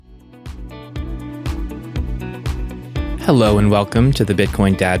Hello and welcome to the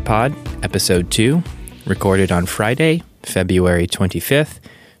Bitcoin Dad Pod, Episode 2, recorded on Friday, February 25th,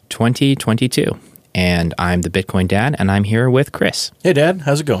 2022. And I'm the Bitcoin Dad, and I'm here with Chris. Hey, Dad.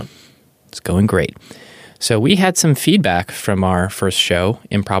 How's it going? It's going great. So we had some feedback from our first show,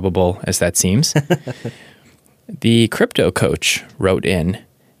 improbable as that seems. The crypto coach wrote in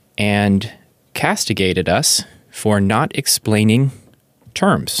and castigated us for not explaining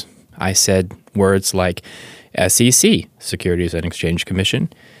terms. I said words like SEC, Securities and Exchange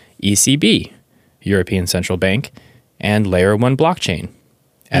Commission, ECB, European Central Bank, and Layer 1 blockchain,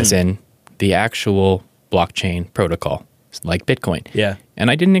 as in the actual blockchain protocol, like Bitcoin. Yeah.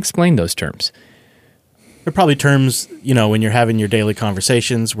 And I didn't explain those terms. They're probably terms, when you're having your daily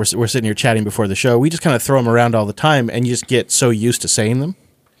conversations, we're sitting here chatting before the show, we just kind of throw them around all the time, and you just get so used to saying them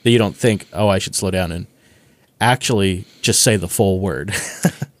that you don't think, oh, I should slow down and actually just say the full word.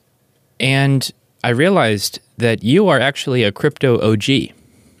 And I realized that you are actually a crypto OG.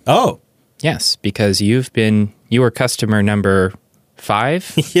 Oh. Yes, because you were customer number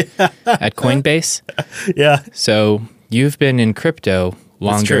 5 at Coinbase. Yeah. So you've been in crypto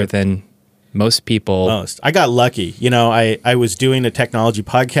longer than most people. Most. I got lucky. I was doing a technology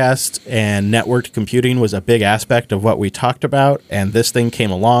podcast, and networked computing was a big aspect of what we talked about, and this thing came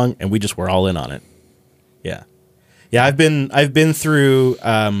along, and we just were all in on it. Yeah. Yeah, I've been through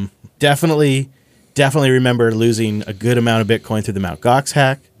definitely remember losing a good amount of Bitcoin through the Mt. Gox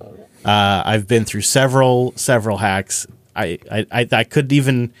hack. I've been through several hacks. I couldn't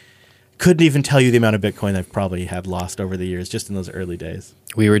even tell you the amount of Bitcoin I've probably had lost over the years, just in those early days.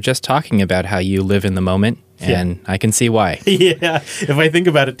 We were just talking about how you live in the moment, and I can see why. Yeah, if I think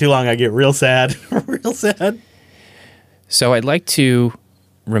about it too long, I get real sad, real sad. So I'd like to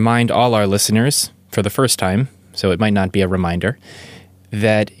remind all our listeners for the first time, so it might not be a reminder,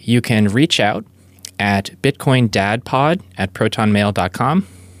 that you can reach out at bitcoindadpod@protonmail.com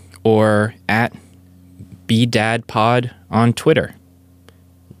or at bdadpod on Twitter.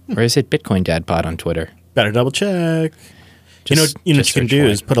 Or is it Bitcoin Dad Pod on Twitter? Better double check. What you can do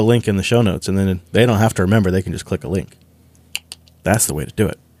is put a link in the show notes, and then they don't have to remember. They can just click a link. That's the way to do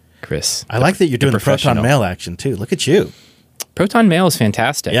it. Chris. I like that you're doing the Proton Mail action, too. Look at you. Proton Mail is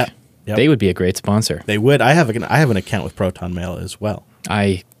fantastic. Yeah. Yep. They would be a great sponsor. They would. I have an account with Proton Mail as well.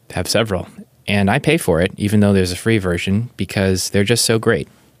 I have several, and I pay for it, even though there's a free version, because they're just so great.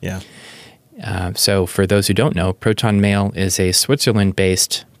 Yeah. So for those who don't know, Proton Mail is a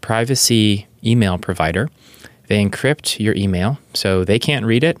Switzerland-based privacy email provider. They encrypt your email, so they can't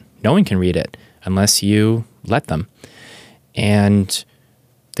read it. No one can read it unless you let them. And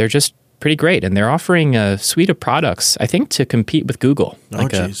they're just pretty great. And they're offering a suite of products, I think, to compete with Google.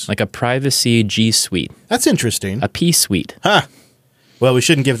 Like a privacy G Suite. That's interesting. A P Suite. Huh. Well, we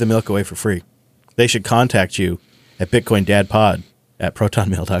shouldn't give the milk away for free. They should contact you at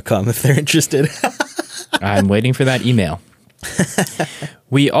bitcoindadpod@protonmail.com if they're interested. I'm waiting for that email.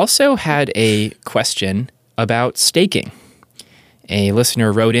 We also had a question about staking. A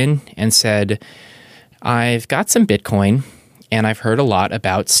listener wrote in and said, I've got some Bitcoin and I've heard a lot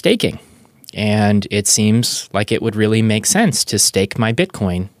about staking. And it seems like it would really make sense to stake my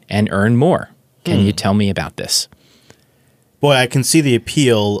Bitcoin and earn more. Can you tell me about this? Boy, I can see the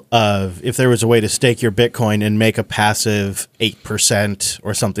appeal of if there was a way to stake your Bitcoin and make a passive 8%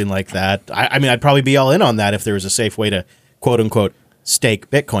 or something like that. I mean, I'd probably be all in on that if there was a safe way to, quote unquote,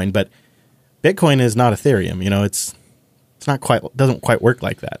 stake Bitcoin. But Bitcoin is not Ethereum. It's not quite, doesn't quite work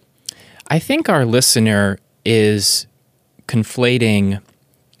like that. I think our listener is conflating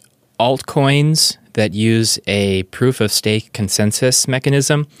altcoins that use a proof of stake consensus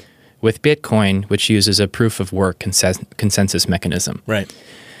mechanism with Bitcoin, which uses a proof of work consensus mechanism. Right.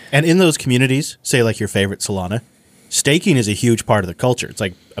 And in those communities, say like your favorite Solana, staking is a huge part of the culture. It's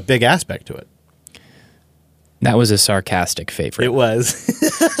like a big aspect to it. That was a sarcastic favorite. It was.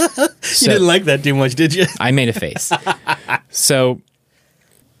 You didn't like that too much, did you? I made a face. So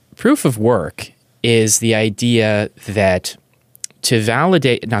proof of work is the idea that to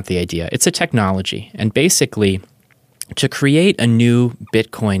validate, not the idea, it's a technology. And basically, to create a new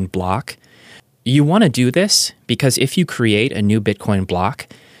Bitcoin block, you want to do this because if you create a new Bitcoin block,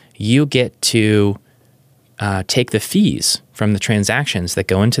 you get to take the fees from the transactions that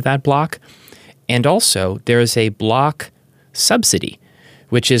go into that block. And also, there is a block subsidy,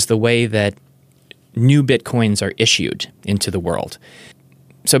 which is the way that new Bitcoins are issued into the world.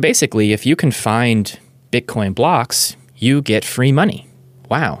 So basically, if you can find Bitcoin blocks, you get free money.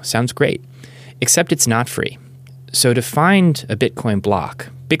 Wow, sounds great. Except it's not free. So to find a Bitcoin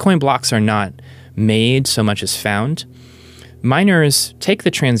blocks are not made so much as found. Miners take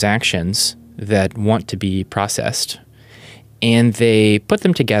the transactions that want to be processed and they put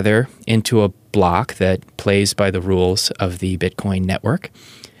them together into a block that plays by the rules of the Bitcoin network.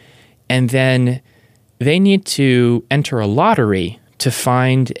 And then they need to enter a lottery to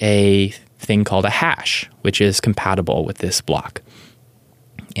find a thing called a hash, which is compatible with this block.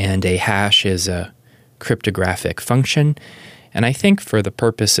 And a hash is a cryptographic function. And I think for the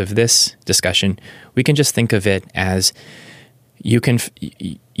purpose of this discussion, we can just think of it as you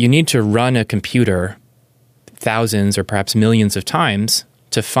need to run a computer thousands or perhaps millions of times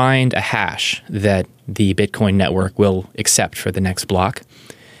to find a hash that the Bitcoin network will accept for the next block.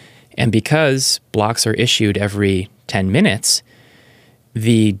 And because blocks are issued every 10 minutes,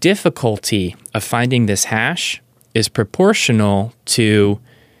 the difficulty of finding this hash is proportional to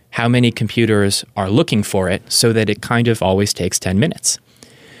how many computers are looking for it, so that it kind of always takes 10 minutes.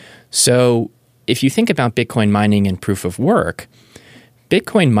 So if you think about Bitcoin mining and proof of work,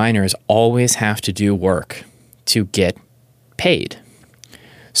 Bitcoin miners always have to do work to get paid.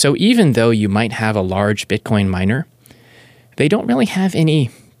 So even though you might have a large Bitcoin miner, they don't really have any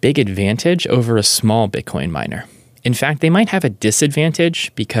big advantage over a small Bitcoin miner. In fact, they might have a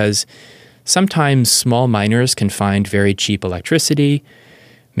disadvantage because sometimes small miners can find very cheap electricity.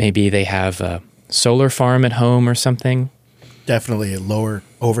 Maybe they have a solar farm at home or something. Definitely a lower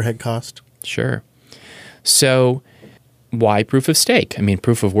overhead cost. Sure. So why proof of stake? I mean,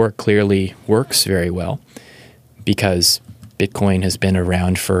 proof of work clearly works very well because Bitcoin has been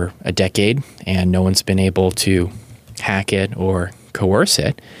around for a decade and no one's been able to hack it or coerce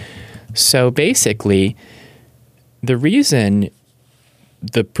it. So basically, the reason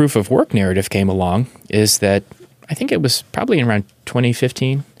the proof of work narrative came along is that I think it was probably around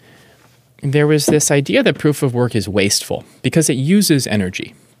 2015. There was this idea that proof of work is wasteful because it uses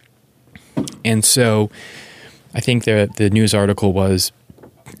energy. And so I think the news article was,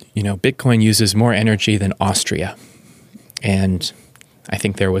 Bitcoin uses more energy than Austria. And I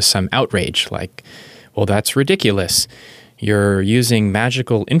think there was some outrage like, well, that's ridiculous. You're using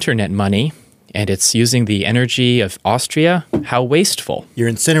magical internet money and it's using the energy of Austria. How wasteful. You're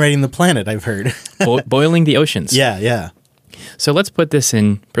incinerating the planet, I've heard. Boiling the oceans. Yeah. So let's put this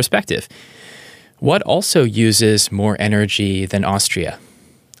in perspective. What also uses more energy than Austria?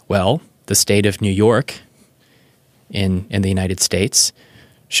 Well, the state of New York in the United States.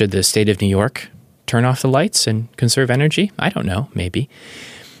 Should the state of New York turn off the lights and conserve energy? I don't know, maybe.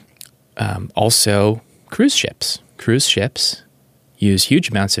 Also, cruise ships. Cruise ships use huge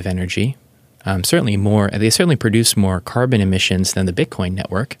amounts of energy. They certainly produce more carbon emissions than the Bitcoin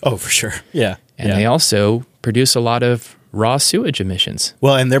network. Oh, for sure. Yeah. And they also produce a lot of raw sewage emissions.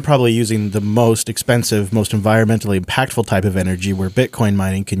 Well, and they're probably using the most expensive, most environmentally impactful type of energy where Bitcoin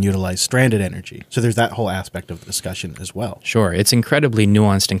mining can utilize stranded energy. So there's that whole aspect of the discussion as well. Sure. It's incredibly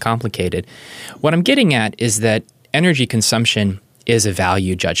nuanced and complicated. What I'm getting at is that energy consumption is a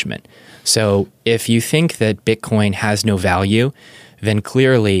value judgment. So if you think that Bitcoin has no value, then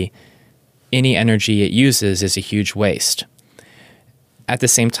clearly any energy it uses is a huge waste. At the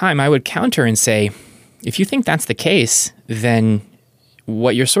same time, I would counter and say, if you think that's the case, then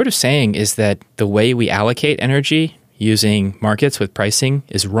what you're sort of saying is that the way we allocate energy using markets with pricing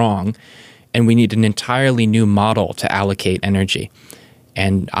is wrong, and we need an entirely new model to allocate energy.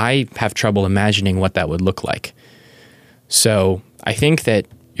 And I have trouble imagining what that would look like. So I think that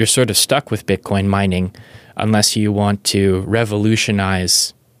you're sort of stuck with Bitcoin mining unless you want to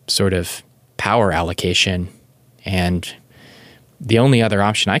revolutionize sort of power allocation. And the only other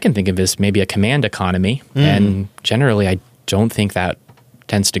option I can think of is maybe a command economy. And generally, I don't think that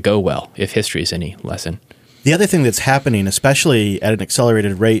tends to go well, if history is any lesson. The other thing that's happening, especially at an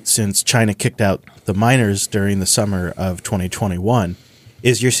accelerated rate since China kicked out the miners during the summer of 2021,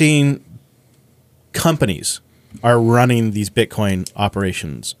 is you're seeing companies are running these Bitcoin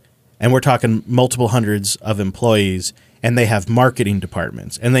operations. And we're talking multiple hundreds of employees, and they have marketing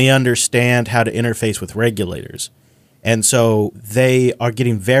departments, and they understand how to interface with regulators. And so they are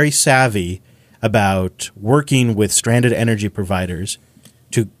getting very savvy about working with stranded energy providers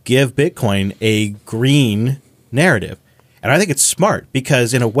to give Bitcoin a green narrative. And I think it's smart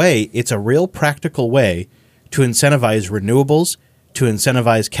because, in a way, it's a real practical way to incentivize renewables, to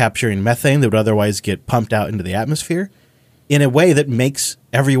incentivize capturing methane that would otherwise get pumped out into the atmosphere in a way that makes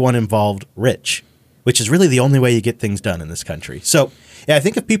everyone involved rich, which is really the only way you get things done in this country. So I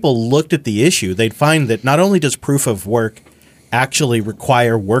think if people looked at the issue, they'd find that not only does proof of work actually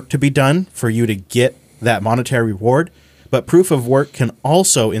require work to be done for you to get that monetary reward, but proof of work can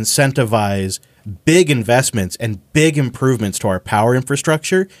also incentivize big investments and big improvements to our power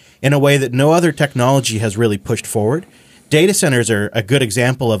infrastructure in a way that no other technology has really pushed forward. Data centers are a good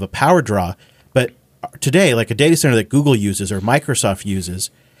example of a power draw, but today, like a data center that Google uses or Microsoft uses,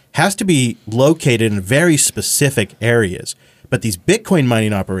 has to be located in very specific areas. But these Bitcoin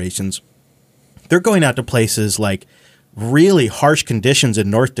mining operations, they're going out to places like really harsh conditions in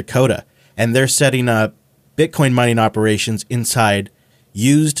North Dakota, and they're setting up Bitcoin mining operations inside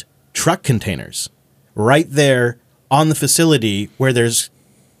used truck containers right there on the facility where there's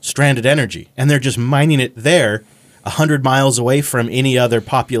stranded energy. And they're just mining it there 100 miles away from any other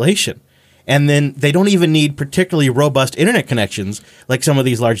population. And then they don't even need particularly robust internet connections like some of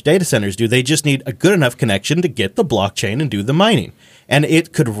these large data centers do. They just need a good enough connection to get the blockchain and do the mining. And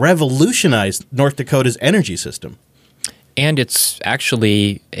it could revolutionize North Dakota's energy system. And it's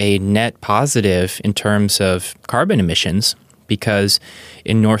actually a net positive in terms of carbon emissions, because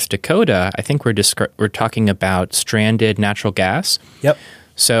in North Dakota, I think we're talking about stranded natural gas. Yep.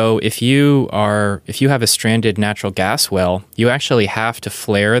 So if you have a stranded natural gas well, you actually have to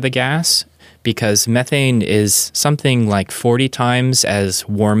flare the gas, because methane is something like 40 times as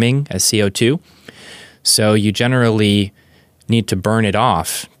warming as CO2. So you generally need to burn it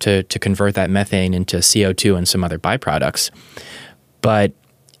off to convert that methane into CO2 and some other byproducts. But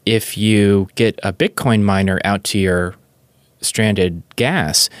if you get a Bitcoin miner out to your stranded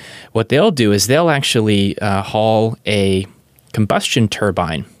gas, what they'll do is they'll actually haul a combustion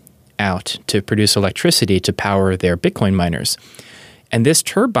turbine out to produce electricity to power their Bitcoin miners. And this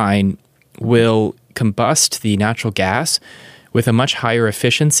turbine will combust the natural gas with a much higher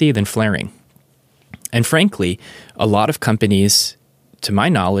efficiency than flaring. And frankly, a lot of companies, to my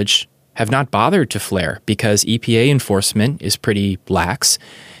knowledge, have not bothered to flare because EPA enforcement is pretty lax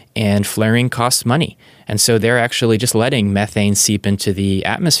and flaring costs money. And so they're actually just letting methane seep into the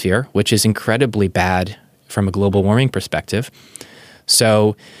atmosphere, which is incredibly bad from a global warming perspective.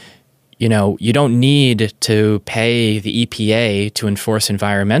 So, you don't need to pay the EPA to enforce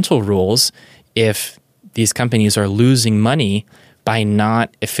environmental rules if these companies are losing money by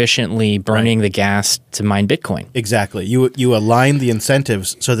not efficiently burning the gas to mine Bitcoin. Exactly. You align the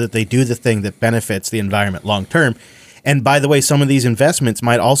incentives so that they do the thing that benefits the environment long term. And by the way, some of these investments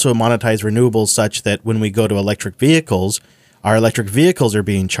might also monetize renewables such that when we go to electric vehicles, our electric vehicles are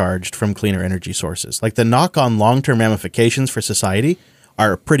being charged from cleaner energy sources. Like the knock-on long-term ramifications for society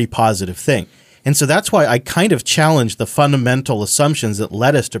are a pretty positive thing. And so that's why I kind of challenge the fundamental assumptions that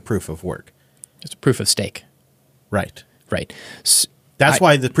led us to proof of work. It's proof of stake. Right. Right. That's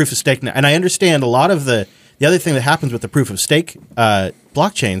why the proof of stake, and I understand a lot of the other thing that happens with the proof of stake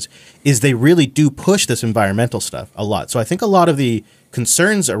blockchains is they really do push this environmental stuff a lot. So I think a lot of the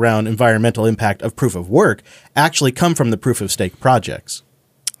concerns around environmental impact of proof of work actually come from the proof of stake projects.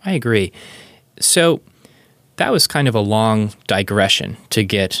 I agree. So that was kind of a long digression to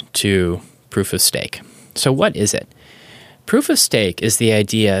get to proof of stake. So what is it? Proof of stake is the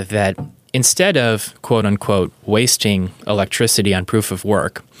idea that instead of, quote unquote, wasting electricity on proof of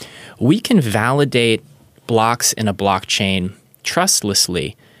work, we can validate blocks in a blockchain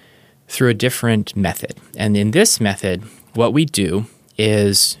trustlessly through a different method. And in this method, what we do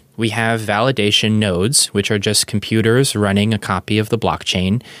is we have validation nodes, which are just computers running a copy of the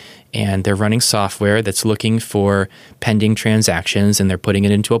blockchain, and they're running software that's looking for pending transactions, and they're putting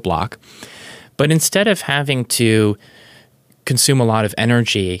it into a block. But instead of having to consume a lot of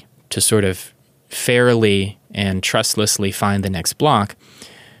energy to sort of fairly and trustlessly find the next block,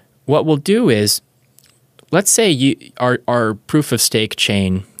 what we'll do is, let's say our proof of stake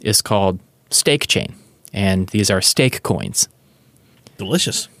chain is called Stake Chain, and these are stake coins.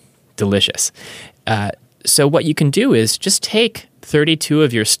 Delicious. So what you can do is just take 32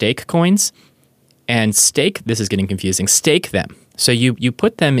 of your stake coins and stake them. So you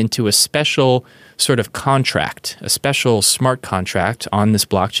put them into a special sort of contract, a special smart contract on this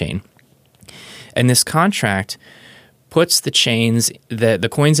blockchain. And this contract puts the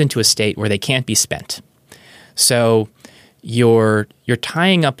coins into a state where they can't be spent. So you're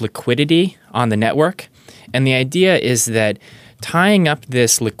tying up liquidity on the network, and the idea is that tying up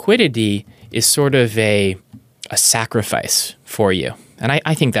this liquidity is sort of a sacrifice for you. And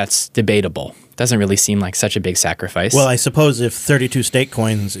I think that's debatable. Doesn't really seem like such a big sacrifice. Well, I suppose if 32 stake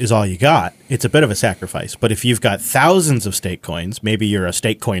coins is all you got, it's a bit of a sacrifice. But if you've got thousands of stake coins, maybe you're a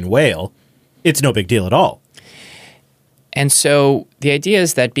stake coin whale, it's no big deal at all. And so the idea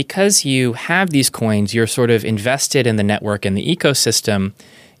is that because you have these coins, you're sort of invested in the network and the ecosystem,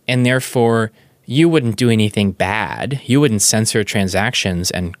 and therefore you wouldn't do anything bad. You wouldn't censor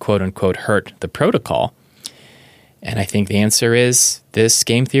transactions and quote-unquote hurt the protocol. And I think the answer is this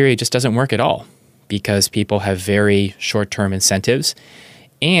game theory just doesn't work at all because people have very short-term incentives.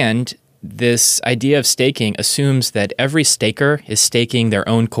 And this idea of staking assumes that every staker is staking their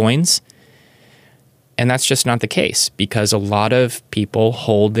own coins. And that's just not the case because a lot of people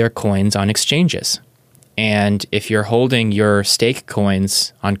hold their coins on exchanges. And if you're holding your stake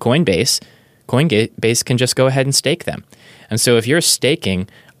coins on Coinbase can just go ahead and stake them. And so if you're staking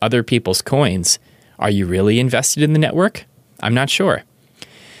other people's coins, are you really invested in the network? I'm not sure.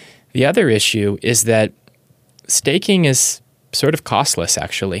 The other issue is that staking is sort of costless,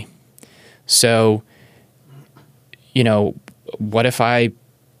 actually. So, what if I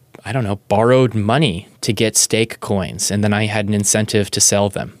borrowed money to get stake coins and then I had an incentive to sell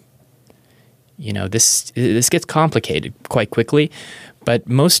them? This gets complicated quite quickly, but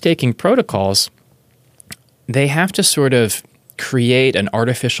most staking protocols, they have to sort of create an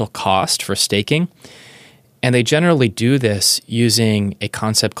artificial cost for staking, and they generally do this using a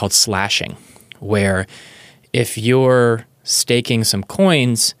concept called slashing, where if you're staking some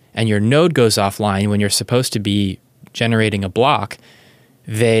coins and your node goes offline when you're supposed to be generating a block,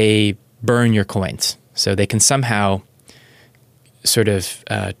 they burn your coins. So they can somehow sort of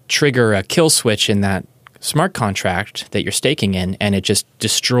trigger a kill switch in that smart contract that you're staking in, and it just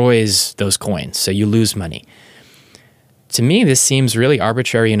destroys those coins. So you lose money. To me, this seems really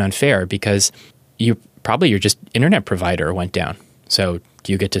arbitrary and unfair because your internet provider went down. So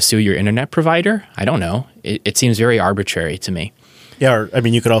do you get to sue your internet provider? I don't know. It seems very arbitrary to me. Yeah,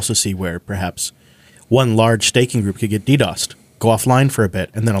 you could also see where perhaps one large staking group could get DDoSed, go offline for a bit,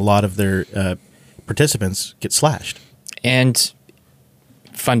 and then a lot of their participants get slashed. And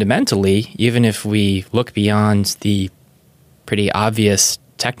fundamentally, even if we look beyond the pretty obvious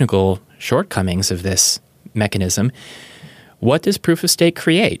technical shortcomings of this mechanism, what does proof of stake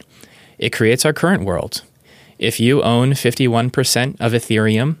create? It creates our current world. If you own 51% of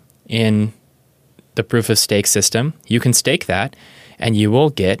Ethereum in the proof of stake system, you can stake that and you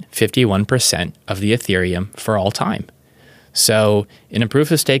will get 51% of the Ethereum for all time. So in a proof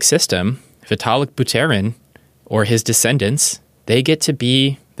of stake system, Vitalik Buterin or his descendants, they get to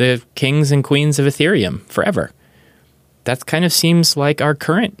be the kings and queens of Ethereum forever. That kind of seems like our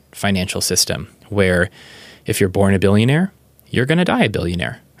current financial system, where if you're born a billionaire, you're going to die a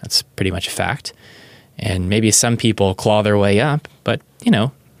billionaire. That's pretty much a fact. And maybe some people claw their way up, but,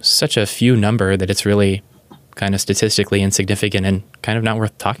 such a few number that it's really kind of statistically insignificant and kind of not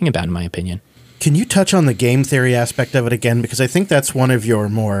worth talking about, in my opinion. Can you touch on the game theory aspect of it again? Because I think that's one of your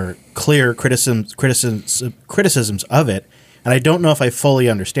more clear criticisms of it. And I don't know if I fully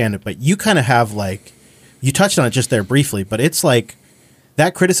understand it, but you kind of have you touched on it just there briefly, but it's like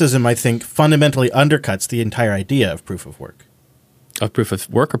that criticism, I think, fundamentally undercuts the entire idea of proof of work. Of proof of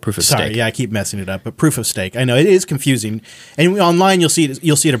work or proof of stake? Sorry, yeah, I keep messing it up, but proof of stake. I know it is confusing, and online you'll see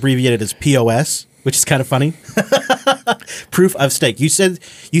it abbreviated as POS, which is kind of funny. Proof of stake. You said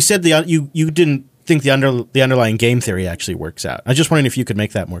you didn't think the underlying game theory actually works out. I was just wondering if you could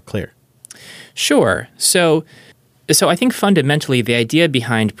make that more clear. Sure. So I think fundamentally the idea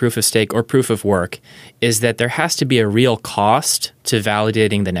behind proof of stake or proof of work is that there has to be a real cost to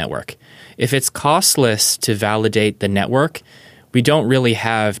validating the network. If it's costless to validate the network, we don't really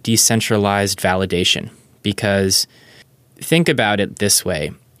have decentralized validation, because think about it this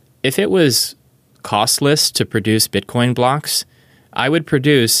way. If it was costless to produce Bitcoin blocks, I would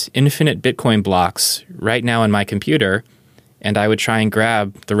produce infinite Bitcoin blocks right now on my computer, and I would try and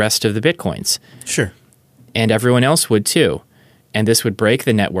grab the rest of the Bitcoins. Sure. And everyone else would too. And this would break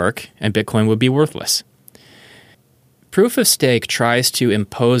the network, and Bitcoin would be worthless. Proof of stake tries to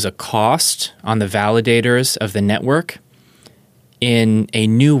impose a cost on the validators of the network in a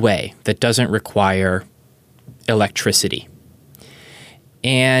new way that doesn't require electricity.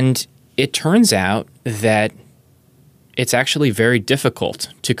 And it turns out that it's actually very difficult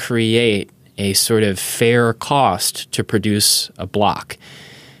to create a sort of fair cost to produce a block.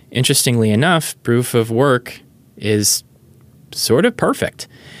 Interestingly enough, proof of work is sort of perfect.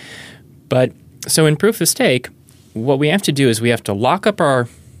 But so in proof of stake, what we have to do is we have to lock up our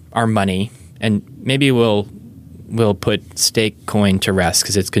money, and maybe we'll put stake coin to rest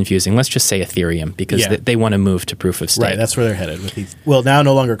because it's confusing. Let's just say Ethereum, because they want to move to proof of stake. Right, that's where they're headed with ETH. Well, now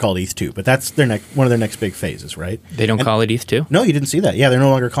no longer called ETH2, but that's one of their next big phases, right? They don't call it ETH2? No, you didn't see that. Yeah, they're no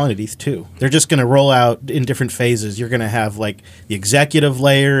longer calling it ETH2. They're just going to roll out in different phases. You're going to have the executive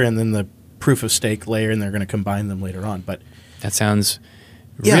layer and then the proof of stake layer, and they're going to combine them later on. But that sounds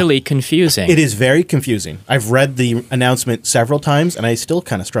really confusing. It is very confusing. I've read the announcement several times, and I still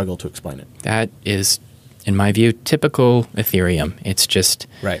kind of struggle to explain it. That is, in my view, typical Ethereum. It's just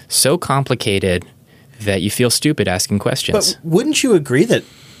so complicated that you feel stupid asking questions. But wouldn't you agree that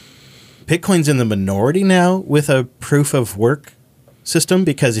Bitcoin's in the minority now with a proof of work system?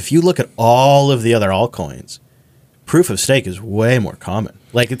 Because if you look at all of the other altcoins, proof of stake is way more common.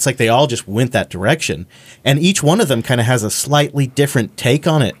 Like, it's like they all just went that direction. And each one of them kind of has a slightly different take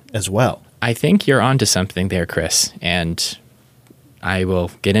on it as well. I think you're onto something there, Chris, and I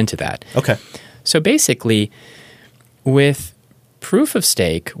will get into that. Okay. So basically, with proof of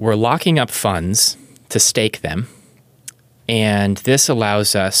stake, we're locking up funds to stake them, and this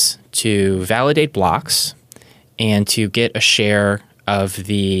allows us to validate blocks and to get a share of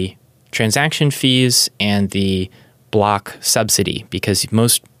the transaction fees and the block subsidy, because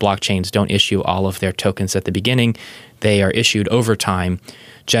most blockchains don't issue all of their tokens at the beginning. They are issued over time,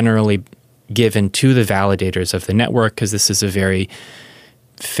 generally given to the validators of the network, because this is a very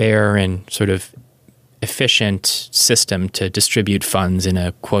fair and sort of efficient system to distribute funds in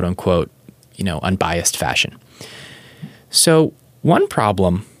a quote-unquote, unbiased fashion. So one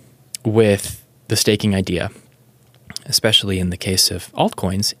problem with the staking idea, especially in the case of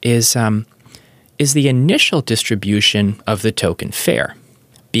altcoins, is the initial distribution of the token fair?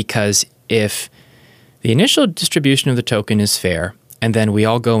 Because if the initial distribution of the token is fair, and then we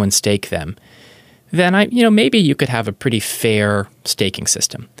all go and stake them, then maybe you could have a pretty fair staking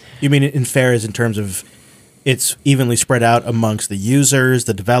system. You mean in fair as in terms of it's evenly spread out amongst the users,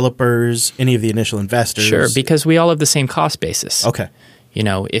 the developers, any of the initial investors? Sure, because we all have the same cost basis. Okay.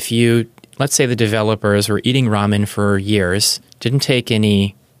 If let's say the developers were eating ramen for years, didn't take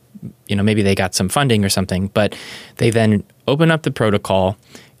any, maybe they got some funding or something, but they then open up the protocol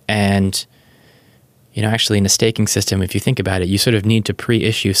and, actually in a staking system, if you think about it, you sort of need to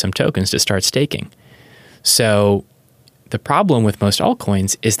pre-issue some tokens to start staking. So the problem with most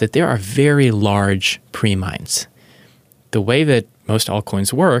altcoins is that there are very large pre-mines. The way that most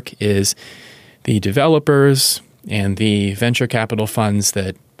altcoins work is the developers and the venture capital funds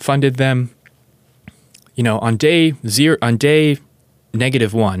that funded them, on day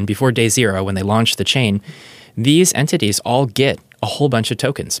 -1, before day 0, when they launch the chain, these entities all get a whole bunch of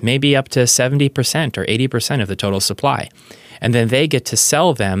tokens, maybe up to 70% or 80% of the total supply. And then they get to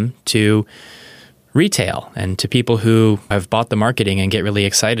sell them to retail and to people who have bought the marketing and get really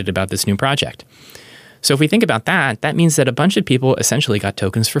excited about this new project. So if we think about that, that means that a bunch of people essentially got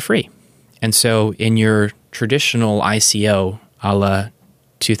tokens for free. And so in your traditional ICO a la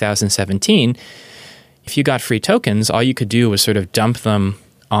 2017, if you got free tokens, all you could do was sort of dump them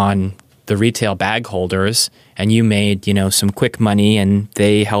on the retail bag holders, and you made, some quick money, and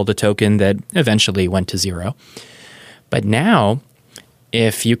they held a token that eventually went to 0. But now,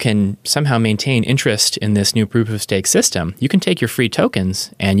 if you can somehow maintain interest in this new proof of stake system, you can take your free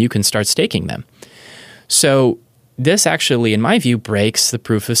tokens and you can start staking them. So this actually, in my view, breaks the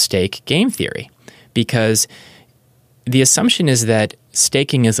proof of stake game theory, because the assumption is that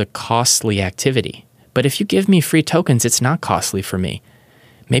staking is a costly activity. But if you give me free tokens, it's not costly for me.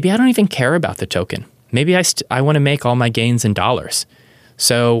 Maybe I don't even care about the token. Maybe I want to make all my gains in dollars.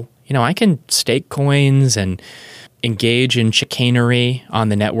 So, I can stake coins and engage in chicanery on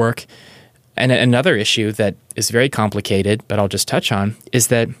the network. And another issue that is very complicated, but I'll just touch on, is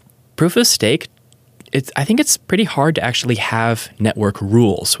that proof of stake, I think it's pretty hard to actually have network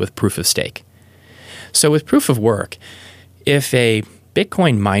rules with proof of stake. So with proof of work, if a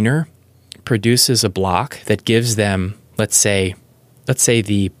Bitcoin miner produces a block that gives them, let's say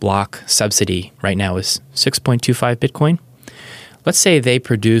the block subsidy right now is 6.25 Bitcoin. Let's say they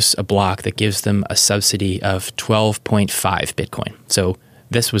produce a block that gives them a subsidy of 12.5 Bitcoin. So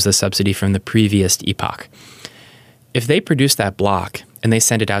this was the subsidy from the previous epoch. If they produce that block and they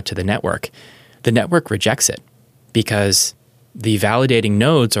send it out to the network rejects it because the validating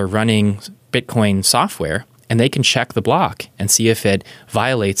nodes are running Bitcoin software, and they can check the block and see if it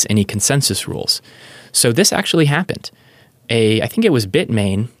violates any consensus rules. So this actually happened. I think it was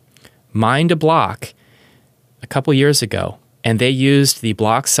Bitmain mined a block a couple years ago, and they used the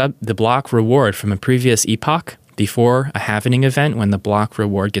block reward from a previous epoch before a halvening event when the block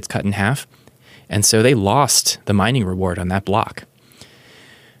reward gets cut in half. And so they lost the mining reward on that block.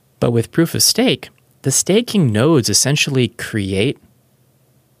 But with proof of stake, the staking nodes essentially create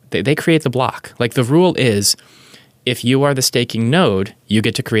the block. Like the rule is, if you are the staking node, you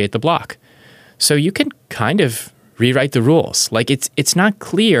get to create the block. So you can kind of rewrite the rules. Like it's not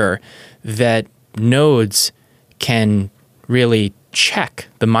clear that nodes can really check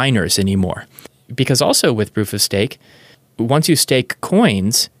the miners anymore. Because also with proof of stake, once you stake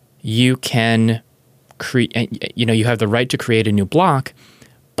coins, you can create, you have the right to create a new block,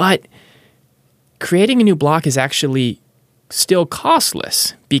 but creating a new block is actually still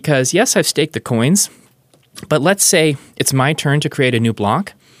costless because yes, I've staked the coins, but let's say it's my turn to create a new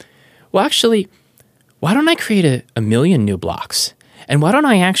block. Well, actually, why don't I create a million new blocks? And why don't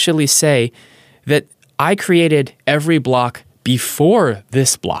I actually say that I created every block before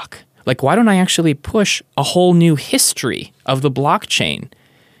this block? Like, why don't I actually push a whole new history of the blockchain?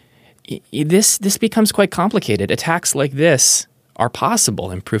 This becomes quite complicated. Attacks like this are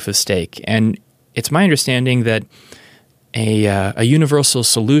possible in proof of stake, and it's my understanding that a universal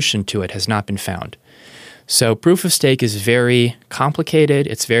solution to it has not been found. So proof of stake is very complicated,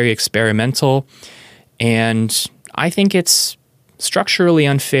 it's very experimental, and I think it's structurally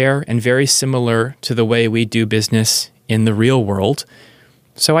unfair and very similar to the way we do business in the real world.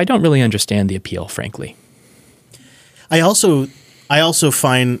 So I don't really understand the appeal, frankly. I also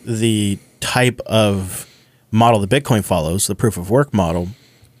find the type of model that Bitcoin follows, the proof of work model,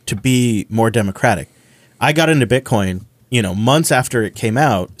 to be more democratic. I got into Bitcoin, months after it came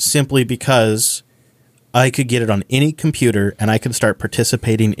out, simply because I could get it on any computer and I could start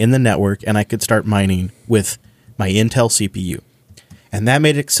participating in the network and I could start mining with my Intel CPU. And that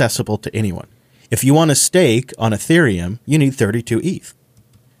made it accessible to anyone. If you want to stake on Ethereum, you need 32 ETH.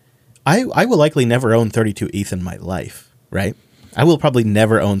 I will likely never own 32 ETH in my life, right? I will probably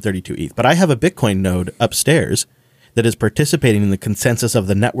never own 32 ETH. But I have a Bitcoin node upstairs that is participating in the consensus of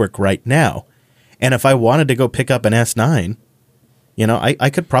the network right now. And if I wanted to go pick up an S9, I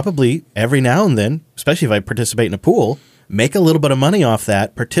could probably every now and then, especially if I participate in a pool, make a little bit of money off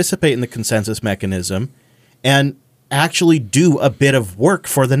that, participate in the consensus mechanism, and actually do a bit of work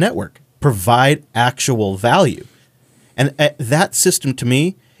for the network, provide actual value. And that system, to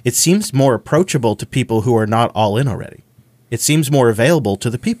me, it seems more approachable to people who are not all in already. It seems more available to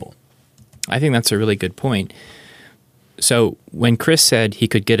the people. I think that's a really good point. So when Chris said he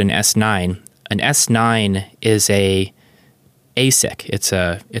could get an S9 is a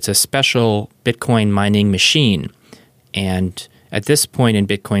ASIC. It's a special Bitcoin mining machine. And at this point in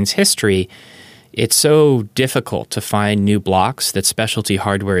Bitcoin's history, it's so difficult to find new blocks that specialty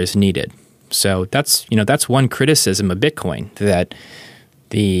hardware is needed. So that's one criticism of Bitcoin, that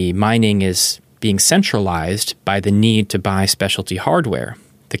the mining is being centralized by the need to buy specialty hardware.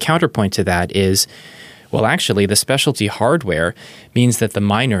 The counterpoint to that is, well, actually, the specialty hardware means that the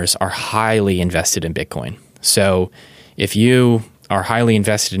miners are highly invested in Bitcoin. So if you are highly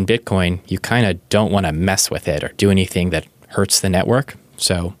invested in Bitcoin, you kind of don't want to mess with it or do anything that hurts the network.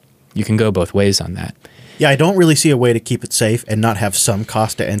 So you can go both ways on that. Yeah, I don't really see a way to keep it safe and not have some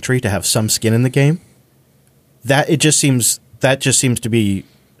cost to entry, to have some skin in the game. That just seems to be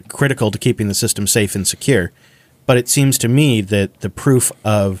critical to keeping the system safe and secure. But it seems to me that the proof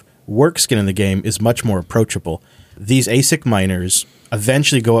of work skin in the game is much more approachable. These ASIC miners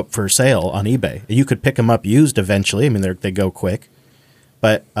eventually go up for sale on eBay. You could pick them up used eventually. I mean, they go quick.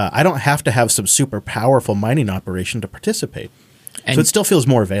 But I don't have to have some super powerful mining operation to participate. So it still feels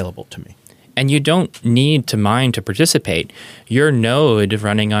more available to me. And you don't need to mine to participate. Your node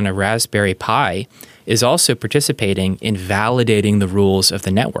running on a Raspberry Pi is also participating in validating the rules of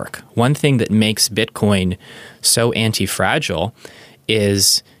the network. One thing that makes Bitcoin so anti-fragile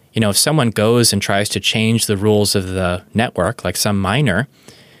is, if someone goes and tries to change the rules of the network, like some miner,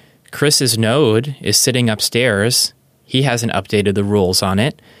 Chris's node is sitting upstairs. He hasn't updated the rules on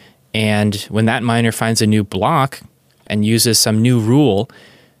it. And when that miner finds a new block and uses some new rule,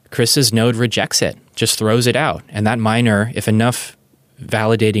 Chris's node rejects it, just throws it out. And that miner, if enough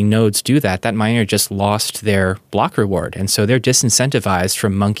validating nodes do that, that miner just lost their block reward. And so they're disincentivized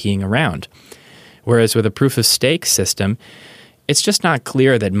from monkeying around. Whereas with a proof of stake system, it's just not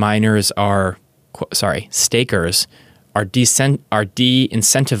clear that stakers are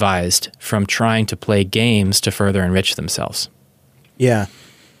de-incentivized from trying to play games to further enrich themselves. Yeah.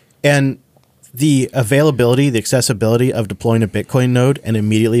 And the availability, the accessibility of deploying a Bitcoin node and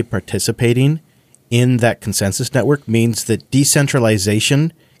immediately participating in that consensus network means that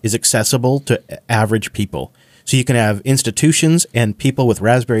decentralization is accessible to average people. So you can have institutions and people with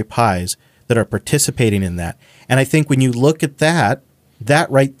Raspberry Pis that are participating in that. And I think when you look at that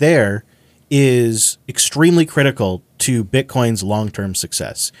right there is extremely critical to Bitcoin's long-term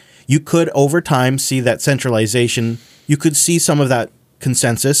success. You could, over time, see that centralization. You could see some of that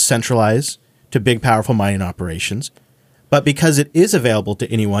consensus centralize to big, powerful mining operations. But because it is available to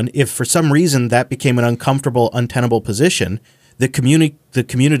anyone, if for some reason that became an uncomfortable, untenable position, the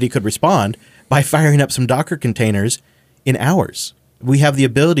community could respond by firing up some Docker containers in hours. We have the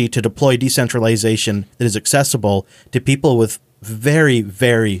ability to deploy decentralization that is accessible to people with very,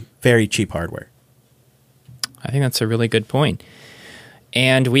 very, very cheap hardware. I think that's a really good point.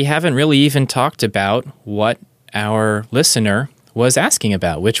 And we haven't really even talked about what our listener was asking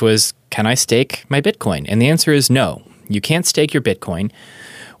about, which was, can I stake my Bitcoin? And the answer is no. You can't stake your Bitcoin.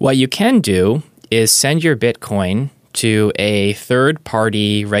 What you can do is send your Bitcoin to a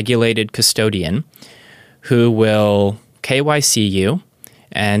third-party regulated custodian who will KYC you,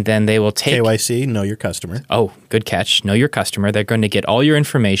 and then they will take KYC, know your customer. Oh, good catch. Know your customer. They're going to get all your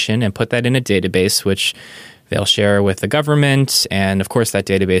information and put that in a database, which they'll share with the government. And of course, that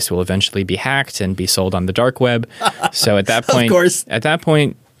database will eventually be hacked and be sold on the dark web. So at that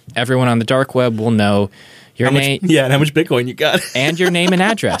point, everyone on the dark web will know your name. Yeah, and how much Bitcoin you got. And your name and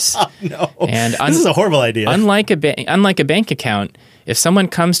address. Oh, no. And this is a horrible idea. Unlike a bank account, if someone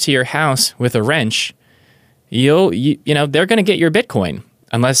comes to your house with a wrench, they're going to get your Bitcoin.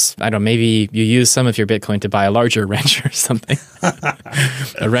 Unless, I don't know, maybe you use some of your Bitcoin to buy a larger wrench or something.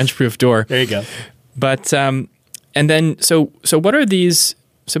 A wrench-proof door. There you go. But, and then, so what are these?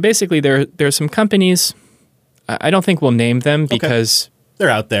 So basically, there are some companies. I don't think we'll name them because they're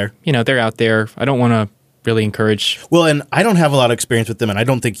out there. They're out there. I don't want to really encourage. Well, and I don't have a lot of experience with them, and I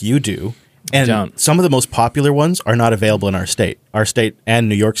don't think you do. And some of the most popular ones are not available in our state. Our state and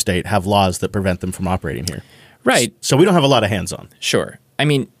New York State have laws that prevent them from operating here. Right. So we don't have a lot of hands-on. Sure. I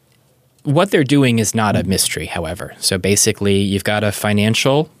mean, what they're doing is not a mystery, however. So basically, you've got a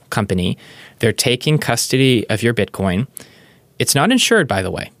financial company. They're taking custody of your Bitcoin. It's not insured, by the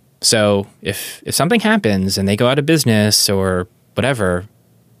way. So if something happens and they go out of business or whatever,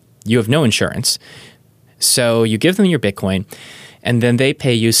 you have no insurance. So you give them your Bitcoin, and then they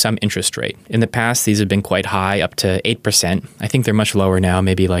pay you some interest rate. In the past, these have been quite high, up to 8%. I think they're much lower now,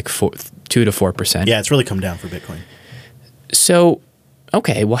 maybe like 2 to 4%. Yeah, it's really come down for Bitcoin. So,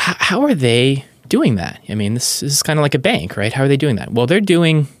 okay, well, how are they doing that? I mean, this is kind of like a bank, right? How are they doing that? Well, they're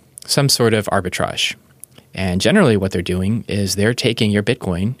doing some sort of arbitrage. And generally what they're doing is they're taking your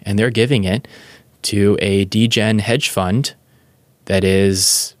Bitcoin and they're giving it to a degen hedge fund that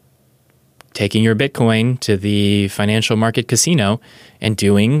is taking your Bitcoin to the financial market casino and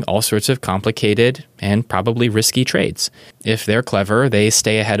doing all sorts of complicated and probably risky trades. If they're clever, they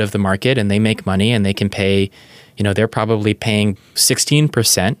stay ahead of the market and they make money and they can pay, they're probably paying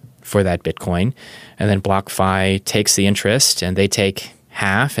 16% for that Bitcoin. And then BlockFi takes the interest and they take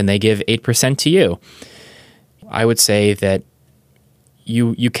half and they give 8% to you. I would say that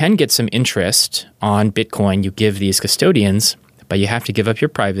you can get some interest on Bitcoin you give these custodians, but you have to give up your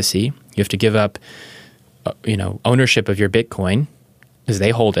privacy. You have to give up, ownership of your Bitcoin because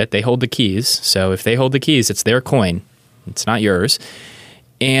they hold it. They hold the keys. So if they hold the keys, it's their coin. It's not yours.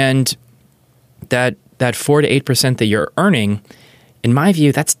 And that 4 to 8% that you're earning, in my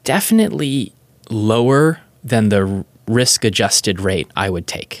view, that's definitely lower than the risk-adjusted rate I would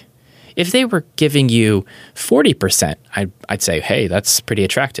take. If they were giving you 40%, I'd say, hey, that's pretty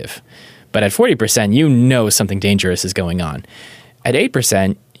attractive. But at 40%, something dangerous is going on. At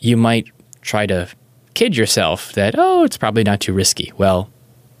 8%, you might try to kid yourself that, it's probably not too risky. Well,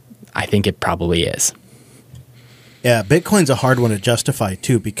 I think it probably is. Yeah, Bitcoin's a hard one to justify,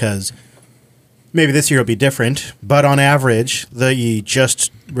 too, because maybe this year will be different, but on average, the just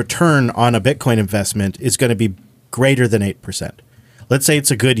return on a Bitcoin investment is going to be greater than 8%. Let's say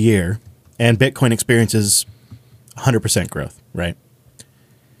it's a good year, and Bitcoin experiences 100% growth, right?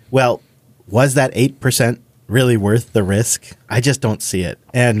 Well, was that 8% really worth the risk? I just don't see it.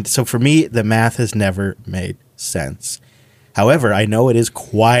 And so for me, the math has never made sense. However, I know it is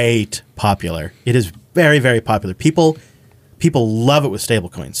quite popular. It is very, very popular. People love it with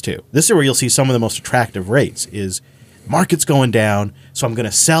stablecoins too. This is where you'll see some of the most attractive rates is market's going down, so I'm going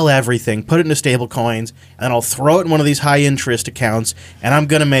to sell everything, put it into stablecoins, and then I'll throw it in one of these high interest accounts, and I'm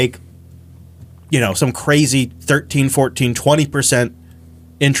going to make, some crazy 13, 14, 20%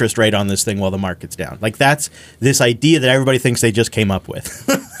 interest rate on this thing while the market's down. Like that's this idea that everybody thinks they just came up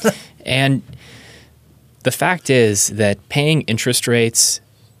with. And the fact is that paying interest rates,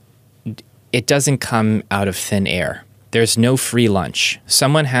 it doesn't come out of thin air. There's no free lunch.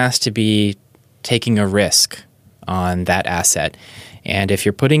 Someone has to be taking a risk on that asset. And if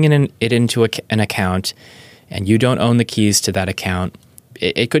you're putting it into an account and you don't own the keys to that account,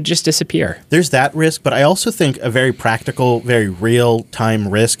 it could just disappear. There's that risk, but I also think a very practical, very real-time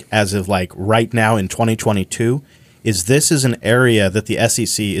risk as of like right now in 2022 is this is an area that the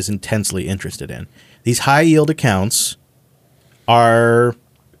SEC is intensely interested in. These high-yield accounts are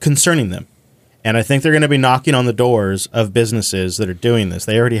concerning them. And I think they're going to be knocking on the doors of businesses that are doing this.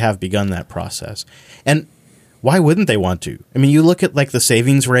 They already have begun that process. And why wouldn't they want to? I mean, you look at like the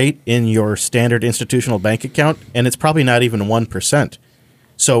savings rate in your standard institutional bank account, and it's probably not even 1%.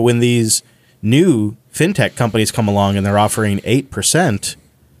 So when these new fintech companies come along and they're offering 8%,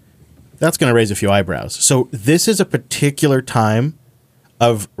 that's going to raise a few eyebrows. So this is a particular time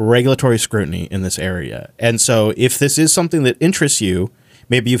of regulatory scrutiny in this area. And so if this is something that interests you,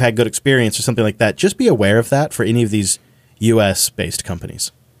 maybe you've had good experience or something like that, just be aware of that for any of these US-based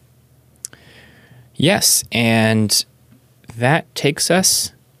companies. Yes, and that takes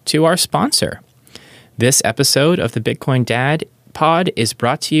us to our sponsor. This episode of the Bitcoin Dad Pod is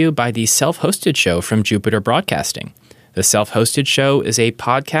brought to you by the Self-Hosted Show from Jupiter Broadcasting. The Self-Hosted Show is a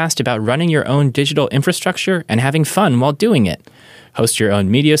podcast about running your own digital infrastructure and having fun while doing it. Host your own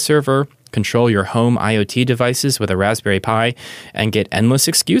media server, control your home IoT devices with a Raspberry Pi, and get endless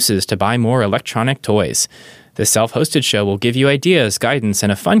excuses to buy more electronic toys. The Self-Hosted Show will give you ideas, guidance,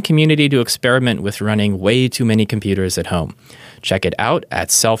 and a fun community to experiment with running way too many computers at home. Check it out at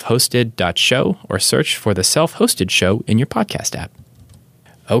selfhosted.show or search for the Self-Hosted Show in your podcast app.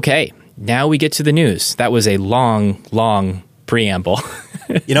 Okay, now we get to the news. That was a long preamble.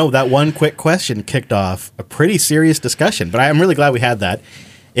 That one quick question kicked off a pretty serious discussion, but I'm really glad we had that.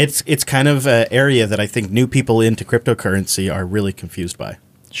 It's kind of an area that I think new people into cryptocurrency are really confused by.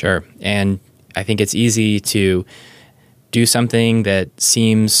 Sure, and I think it's easy to do something that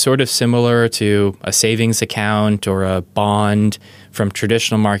seems sort of similar to a savings account or a bond from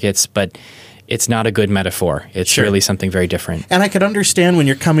traditional markets, but it's not a good metaphor. It's really something very different. And I could understand when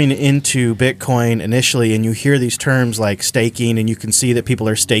you're coming into Bitcoin initially and you hear these terms like staking, and you can see that people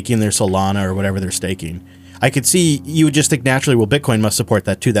are staking their Solana or whatever they're staking. I could see you would just think naturally, well, Bitcoin must support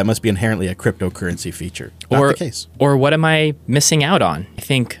that too. That must be inherently a cryptocurrency feature. Not the case. Or what am I missing out on? I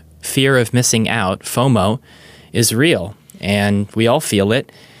think fear of missing out, FOMO, is real, and we all feel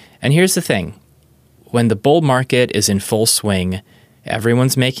it. And here's the thing. When the bull market is in full swing,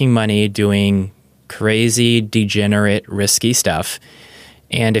 everyone's making money doing crazy, degenerate, risky stuff.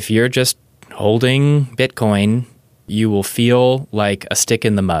 And if you're just holding Bitcoin, you will feel like a stick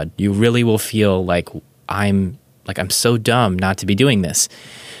in the mud. You really will feel like I'm so dumb not to be doing this.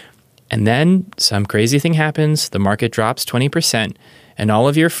 And then some crazy thing happens, the market drops 20%, and all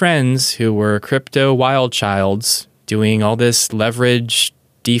of your friends who were crypto wild childs doing all this leverage,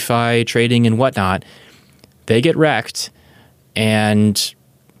 DeFi trading and whatnot, they get wrecked, and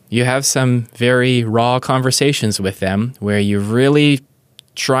you have some very raw conversations with them where you really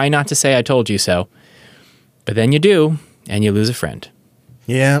try not to say I told you so, but then you do, and you lose a friend.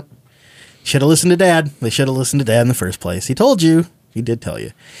 Yeah. Should have listened to Dad. They should have listened to Dad in the first place. He told you. He did tell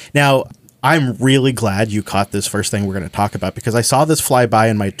you. Now, I'm really glad you caught this first thing we're going to talk about, because I saw this fly by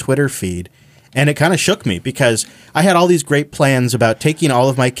in my Twitter feed, and it kind of shook me because I had all these great plans about taking all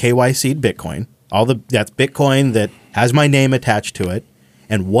of my KYC'd Bitcoin, that's Bitcoin that has my name attached to it,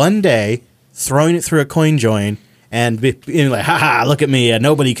 and one day throwing it through a Coinjoin and being like, haha, look at me,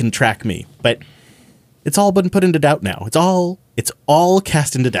 nobody can track me. But it's all been put into doubt now. It's all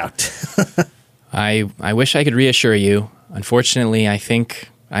cast into doubt. I wish I could reassure you. Unfortunately, I think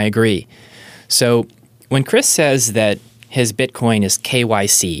I agree. So when Chris says that his Bitcoin is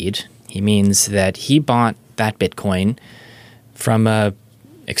KYC'd, he means that he bought that Bitcoin from a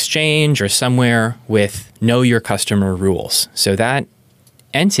exchange or somewhere with know your customer rules. So that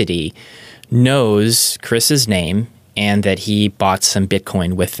entity knows Chris's name and that he bought some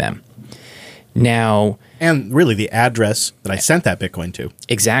Bitcoin with them. Now, and really the address that I sent that Bitcoin to.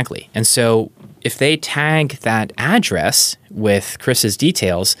 Exactly. And so if they tag that address with Chris's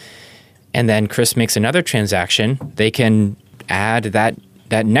details, and then Chris makes another transaction, they can add that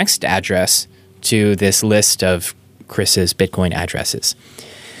next address to this list of Chris's Bitcoin addresses.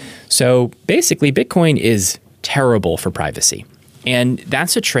 So basically, Bitcoin is terrible for privacy. And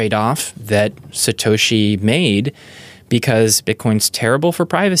that's a trade-off that Satoshi made, because Bitcoin's terrible for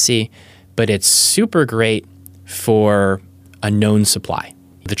privacy, but it's super great for a known supply.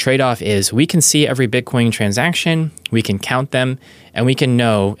 The trade-off is we can see every Bitcoin transaction, we can count them, and we can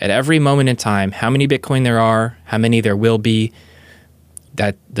know at every moment in time how many Bitcoin there are, how many there will be,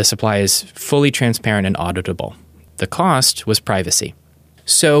 that the supply is fully transparent and auditable. The cost was privacy.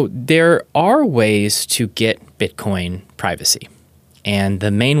 So there are ways to get Bitcoin privacy. And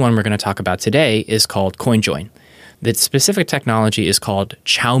the main one we're going to talk about today is called Coinjoin. The specific technology is called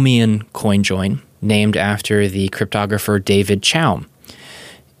Chaumian Coinjoin, named after the cryptographer David Chaum.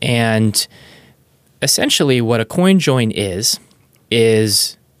 And essentially what a Coinjoin is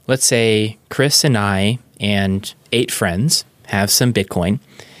let's say Chris and I and 8 friends have some Bitcoin,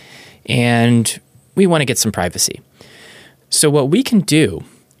 and we want to get some privacy. So what we can do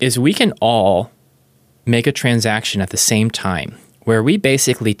is we can all make a transaction at the same time, where we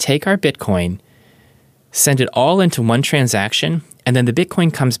basically take our Bitcoin, send it all into one transaction, and then the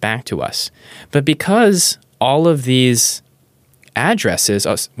Bitcoin comes back to us. But because all of these addresses,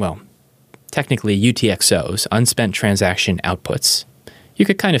 well, technically UTXOs, unspent transaction outputs, you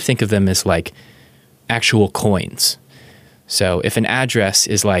could kind of think of them as like actual coins. So if an address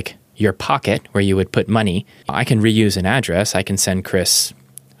is like your pocket where you would put money, I can reuse an address. I can send Chris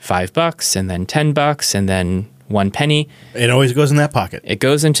 $5 and then $10 and then one penny. It always goes in that pocket. It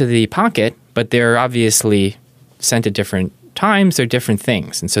goes into the pocket, but they're obviously sent at different times. They're different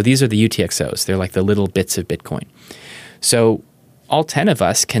things. And so these are the UTXOs. They're like the little bits of Bitcoin. So all 10 of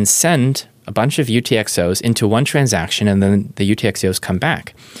us can send a bunch of UTXOs into one transaction, and then the UTXOs come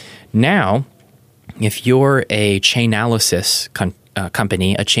back. Now, if you're a chain analysis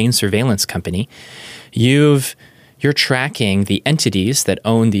company, a chain surveillance company, you're tracking the entities that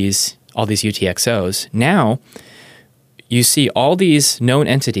own all these UTXOs. Now, you see all these known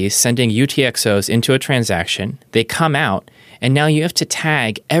entities sending UTXOs into a transaction. They come out, and now you have to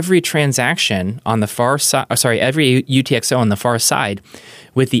tag every transaction on the far side. Every UTXO on the far side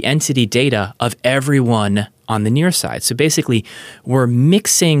with the entity data of everyone on the near side. So basically, we're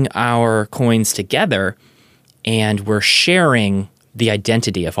mixing our coins together, and we're sharing the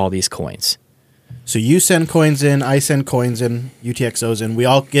identity of all these coins. So you send coins in, I send coins in, UTXOs in. We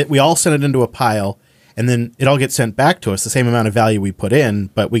all send it into a pile, and then it all gets sent back to us, the same amount of value we put in,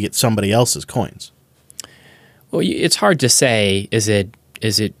 but we get somebody else's coins. Well, it's hard to say. Is it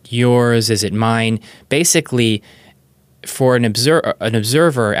yours? Is it mine? Basically, for an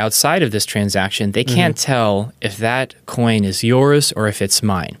observer outside of this transaction, they can't tell if that coin is yours or if it's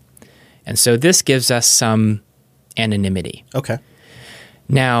mine. And so this gives us some anonymity. Okay.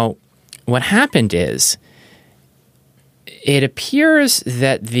 Now, what happened is it appears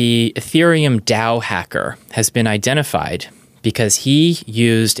that the Ethereum DAO hacker has been identified because he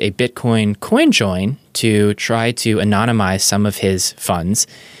used a Bitcoin Coinjoin to try to anonymize some of his funds,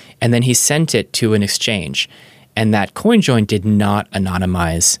 and then he sent it to an exchange. And that Coinjoin did not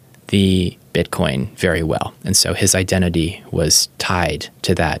anonymize the Bitcoin very well. And so his identity was tied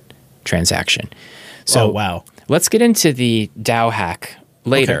to that transaction. So wow. Let's get into the DAO hack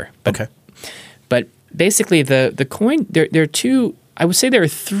later. Okay. But basically the coin, there are two, I would say there are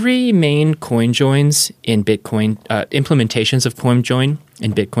three main Coinjoins in Bitcoin, implementations of Coinjoin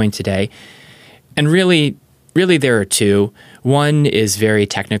in Bitcoin today. And really there are two. One is very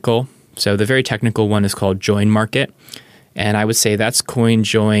technical. So the very technical one is called Join Market. And I would say that's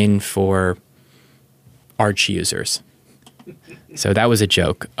Coinjoin for Arch users. So that was a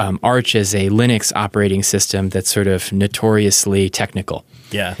joke. Arch is a Linux operating system that's sort of notoriously technical.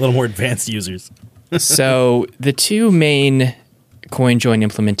 Yeah, a little more advanced users. So the two main Coinjoin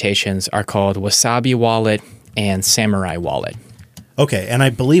implementations are called Wasabi Wallet and Samurai Wallet. Okay, and I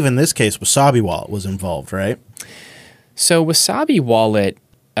believe in this case, Wasabi Wallet was involved, right? So Wasabi Wallet,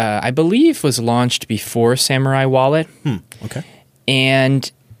 I believe, was launched before Samurai Wallet. Okay. And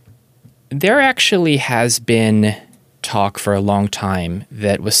there actually has been talk for a long time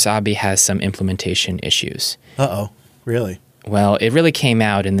that Wasabi has some implementation issues. Uh-oh, really? Well, it really came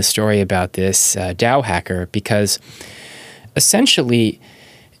out in the story about this DAO hacker because essentially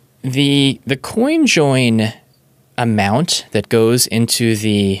the Coinjoin amount that goes into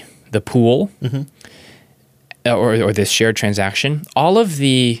the pool or this shared transaction, all of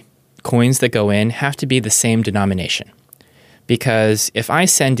the coins that go in have to be the same denomination. Because if I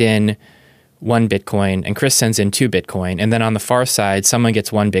send in 1 Bitcoin and Chris sends in 2 Bitcoin, and then on the far side, someone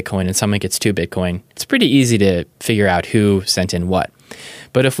gets 1 Bitcoin and someone gets 2 Bitcoin, it's pretty easy to figure out who sent in what.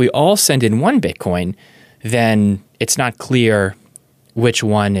 But if we all send in 1 Bitcoin, then it's not clear which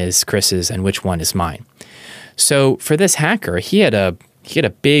one is Chris's and which one is mine. So for this hacker, he had a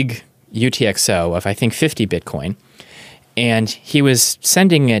big UTXO of, I think, 50 Bitcoin, and he was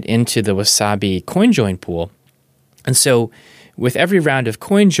sending it into the Wasabi Coinjoin pool. And so with every round of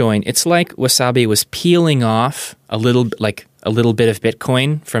Coinjoin, it's like Wasabi was peeling off a little bit of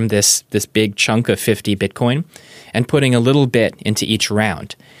Bitcoin from this big chunk of 50 Bitcoin and putting a little bit into each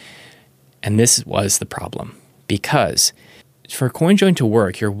round. And this was the problem, because for Coinjoin to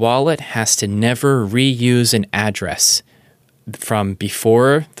work, your wallet has to never reuse an address from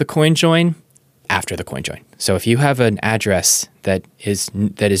before the Coinjoin, after the Coinjoin. So if you have an address that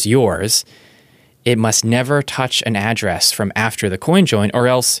is yours, it must never touch an address from after the Coinjoin, or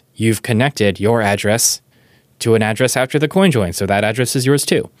else you've connected your address to an address after the Coinjoin, so that address is yours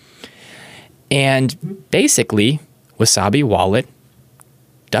too. And basically, Wasabi Wallet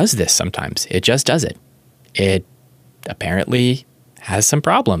does this sometimes. It just does it. It apparently has some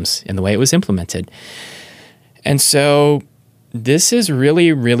problems in the way it was implemented. And so this is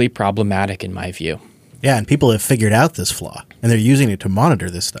really, really problematic in my view. Yeah, and people have figured out this flaw, and they're using it to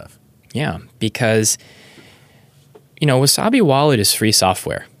monitor this stuff. Yeah, because, Wasabi Wallet is free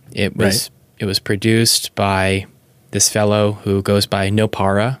software. It was produced by this fellow who goes by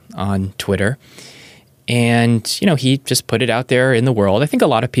Nopara on Twitter. And, he just put it out there in the world. I think a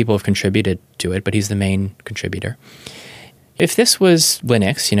lot of people have contributed to it, but he's the main contributor. If this was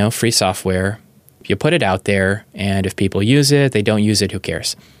Linux, free software, you put it out there, and if people use it, they don't use it, who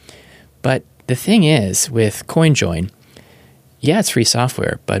cares? But the thing is, with CoinJoin, yeah, it's free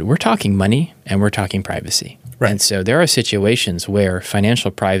software, but we're talking money and we're talking privacy. Right. And so there are situations where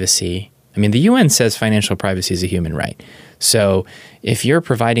financial privacy, I mean, the UN says financial privacy is a human right. So if you're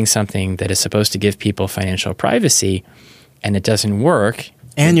providing something that is supposed to give people financial privacy and it doesn't work.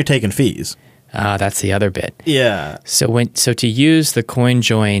 And you're taking fees. That's the other bit. Yeah. So to use the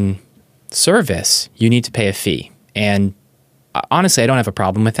CoinJoin service, you need to pay a fee. And honestly, I don't have a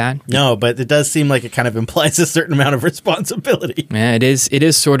problem with that. No, but it does seem like it kind of implies a certain amount of responsibility. It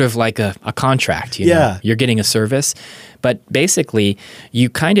is sort of like a contract. You know? You're getting a service. But basically, you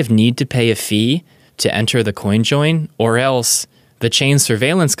kind of need to pay a fee to enter the CoinJoin, or else the chain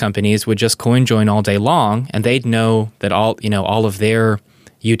surveillance companies would just CoinJoin all day long, and they'd know that all of their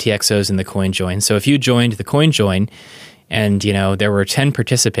UTXOs in the CoinJoin. So if you joined the CoinJoin and there were 10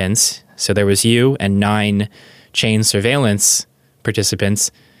 participants, so there was you and 9 chain surveillance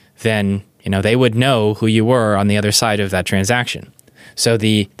participants, then they would know who you were on the other side of that transaction. So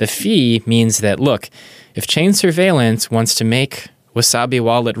the fee means that, look, if chain surveillance wants to make Wasabi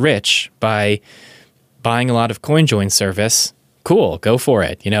Wallet rich by buying a lot of CoinJoin service, cool, go for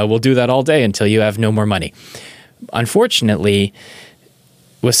it. We'll do that all day until you have no more money. Unfortunately,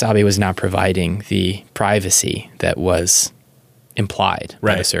 Wasabi was not providing the privacy that was implied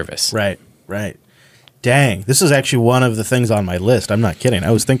by the service. Right. Dang, this is actually one of the things on my list. I'm not kidding.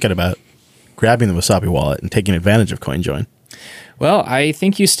 I was thinking about grabbing the Wasabi wallet and taking advantage of CoinJoin. Well, I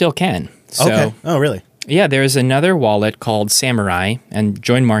think you still can. So, okay. Oh, really? Yeah, there's another wallet called Samurai and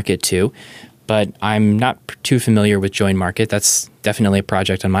Join Market too, but I'm not too familiar with Join Market. That's definitely a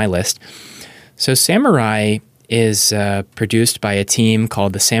project on my list. So Samurai is produced by a team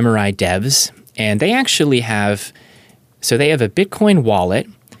called the Samurai Devs, and they actually have a Bitcoin wallet.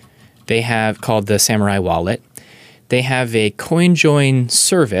 They have called the Samurai Wallet. They have a CoinJoin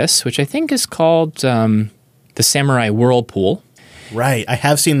service, which I think is called the Samurai Whirlpool. Right, I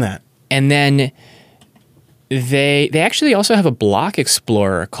have seen that. And then they actually also have a block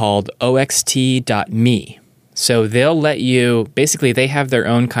explorer called oxt.me. So they'll let you, basically they have their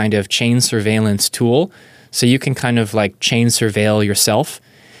own kind of chain surveillance tool, so you can kind of like chain surveil yourself.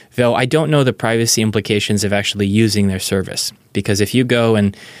 Though I don't know the privacy implications of actually using their service, because if you go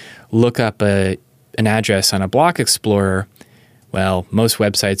and look up an address on a block explorer, well, most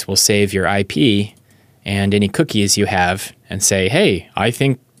websites will save your IP and any cookies you have and say, hey, I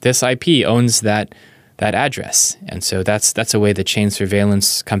think this IP owns that address. And so that's a way the chain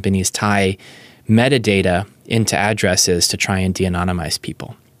surveillance companies tie metadata into addresses to try and de-anonymize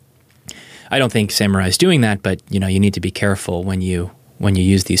people. I don't think Samurai is doing that, but you need to be careful when you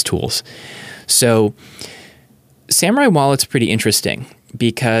use these tools. So Samurai Wallet's pretty interesting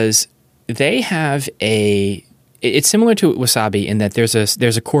because they have it's similar to Wasabi in that there's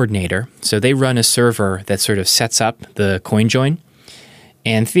a coordinator. So they run a server that sort of sets up the CoinJoin.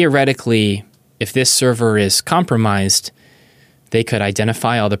 And theoretically, if this server is compromised, they could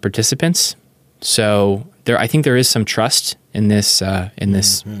identify all the participants. So I think there is some trust in this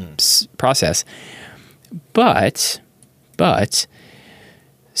process. But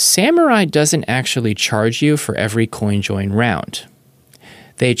Samurai doesn't actually charge you for every CoinJoin round.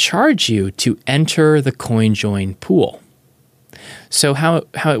 They charge you to enter the CoinJoin pool. So how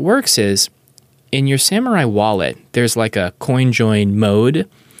it works is, in your Samurai wallet, there's like a CoinJoin mode,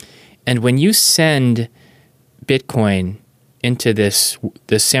 and when you send Bitcoin into this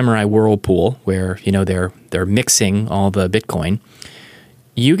Samurai whirlpool where they're mixing all the Bitcoin,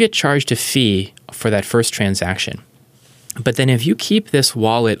 you get charged a fee for that first transaction. But then if you keep this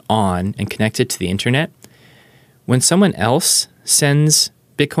wallet on and connect it to the internet, when someone else sends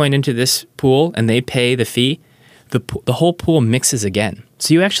Bitcoin into this pool and they pay the fee, the whole pool mixes again.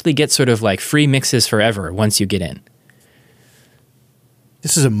 So you actually get sort of like free mixes forever once you get in.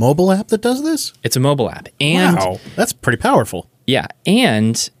 This is a mobile app that does this? It's a mobile app. And wow, that's pretty powerful. Yeah,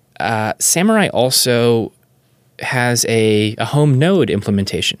 and Samurai also has a home node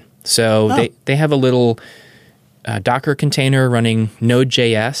implementation. So they have a little Docker container running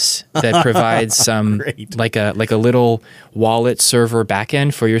Node.js that provides some like a little wallet server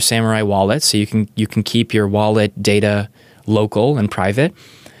backend for your Samurai wallet, so you can keep your wallet data local and private.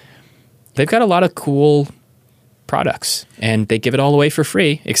 They've got a lot of cool products, and they give it all away for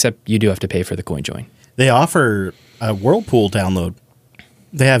free, except you do have to pay for the CoinJoin. They offer a Whirlpool download.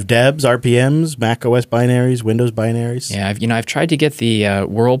 They have Debs, RPMs, Mac OS binaries, Windows binaries. Yeah, I've tried to get the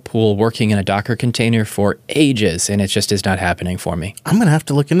Whirlpool working in a Docker container for ages, and it just is not happening for me. I'm going to have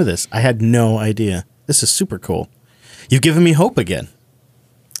to look into this. I had no idea. This is super cool. You've given me hope again.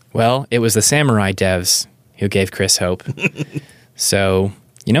 Well, it was the Samurai devs who gave Chris hope. So,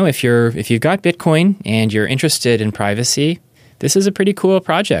 if you've got Bitcoin and you're interested in privacy, this is a pretty cool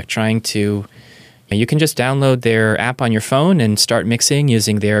project you can just download their app on your phone and start mixing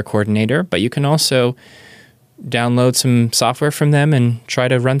using their coordinator, but you can also download some software from them and try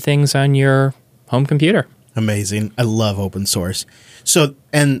to run things on your home computer. Amazing. I love open source. So,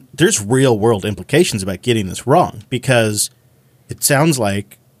 and there's real world implications about getting this wrong, because it sounds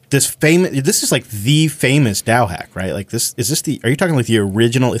like this is like the famous DAO hack, right? Like are you talking like the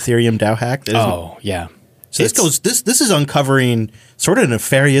original Ethereum DAO hack? Oh, yeah. So this is uncovering sort of a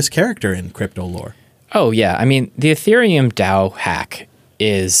nefarious character in crypto lore. Oh, yeah. I mean, the Ethereum DAO hack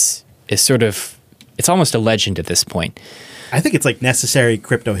is sort of, it's almost a legend at this point. I think it's like necessary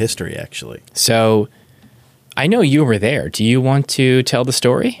crypto history, actually. So I know you were there. Do you want to tell the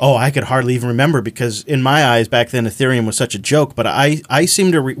story? Oh, I could hardly even remember, because in my eyes back then Ethereum was such a joke. But I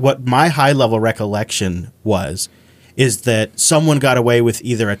seem to what my high level recollection is that someone got away with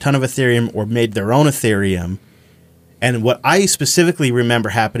either a ton of Ethereum or made their own Ethereum. And what I specifically remember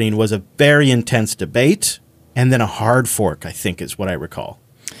happening was a very intense debate and then a hard fork, I think is what I recall.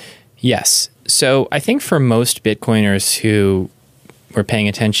 Yes. So I think for most Bitcoiners who were paying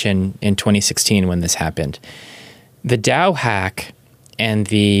attention in 2016 when this happened, the DAO hack and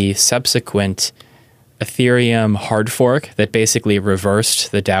the subsequent Ethereum hard fork that basically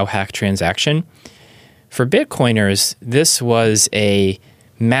reversed the DAO hack transaction, for Bitcoiners, this was a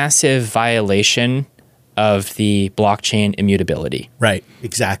massive violation of the blockchain immutability. Right,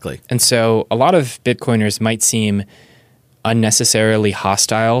 exactly. And so a lot of Bitcoiners might seem unnecessarily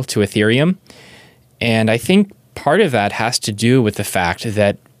hostile to Ethereum. And I think part of that has to do with the fact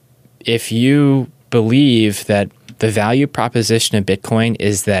that if you believe that the value proposition of Bitcoin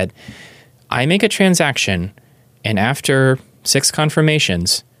is that I make a transaction and after 6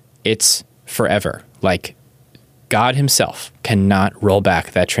 confirmations, it's forever. Like God himself cannot roll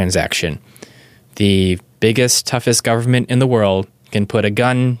back that transaction. The biggest, toughest government in the world can put a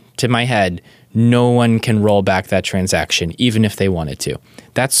gun to my head. No one can roll back that transaction, even if they wanted to.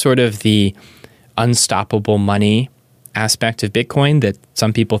 That's sort of the unstoppable money aspect of Bitcoin that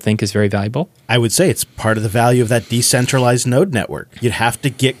some people think is very valuable. I would say it's part of the value of that decentralized node network. You'd have to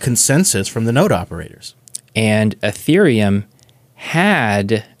get consensus from the node operators. And Ethereum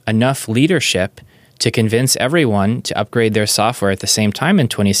had enough leadership to convince everyone to upgrade their software at the same time in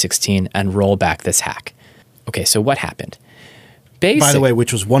 2016 and roll back this hack. Okay, so what happened? By the way,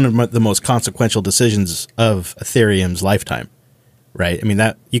 which was one of the most consequential decisions of Ethereum's lifetime, right? I mean,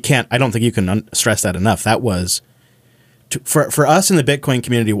 I don't think you can stress that enough. That was, for us in the Bitcoin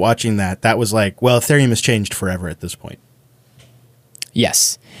community watching that was like, well, Ethereum has changed forever at this point.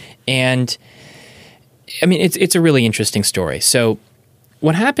 Yes. And I mean, it's a really interesting story. So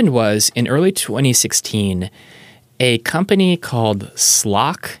what happened was in early 2016, a company called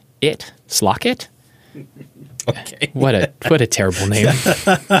Slockit. Okay. What a terrible name.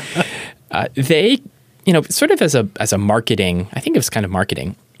 They, sort of as a marketing, I think it was kind of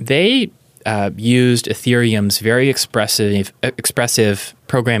marketing. They used Ethereum's very expressive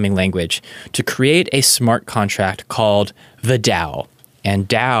programming language to create a smart contract called the DAO. And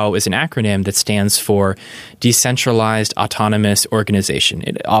DAO is an acronym that stands for Decentralized Autonomous Organization.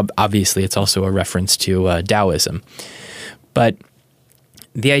 Obviously, it's also a reference to Taoism. But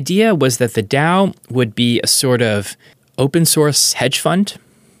the idea was that the DAO would be a sort of open source hedge fund.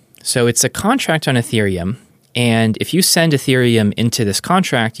 So it's a contract on Ethereum. And if you send Ethereum into this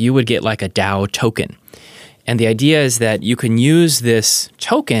contract, you would get like a DAO token. And the idea is that you can use this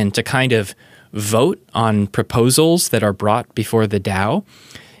token to kind of vote on proposals that are brought before the DAO.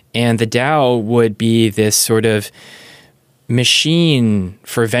 And the DAO would be this sort of machine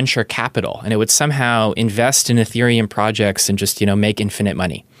for venture capital. And it would somehow invest in Ethereum projects and just, make infinite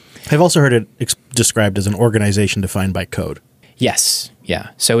money. I've also heard it described as an organization defined by code. Yes.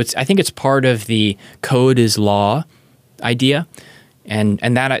 Yeah. So I think it's part of the code is law idea. And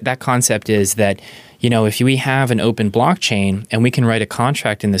that concept is that, if we have an open blockchain and we can write a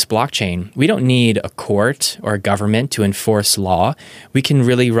contract in this blockchain, we don't need a court or a government to enforce law. We can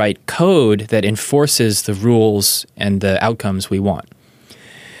really write code that enforces the rules and the outcomes we want.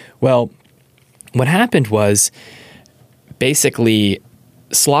 Well, what happened was basically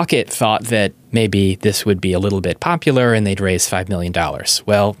Slockit thought that maybe this would be a little bit popular and they'd raise $5 million.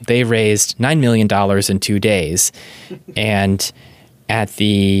 Well, they raised $9 million in 2 days. And at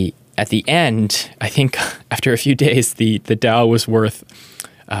the end, I think after a few days, the DAO was worth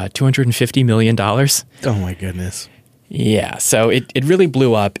 $250 million. Oh, my goodness. Yeah. So it really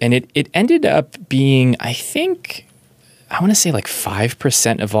blew up. And it ended up being, I think, I want to say like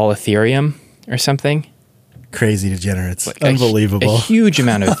 5% of all Ethereum or something. Crazy degenerates. Like Unbelievable. A huge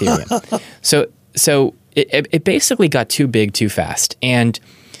amount of Ethereum. So it basically got too big too fast. And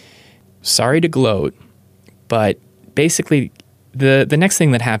sorry to gloat, but basically the next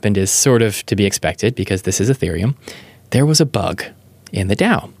thing that happened is sort of to be expected because this is Ethereum. There was a bug in the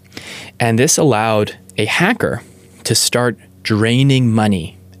DAO. And this allowed a hacker to start draining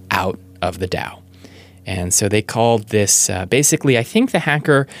money out of the DAO. And so they called this, basically, I think the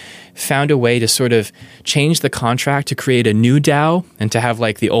hacker found a way to sort of change the contract to create a new DAO and to have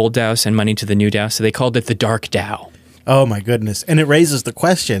like the old DAO send money to the new DAO. So they called it the dark DAO. Oh my goodness. And it raises the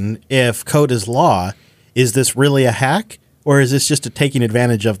question, if code is law, is this really a hack or is this just a taking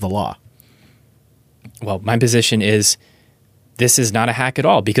advantage of the law? Well, my position is this is not a hack at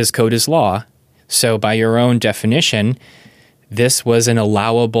all because code is law. So by your own definition, this was an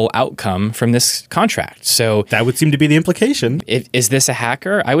allowable outcome from this contract. So that would seem to be the implication. Is this a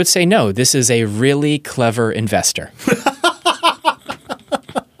hacker? I would say no. This is a really clever investor.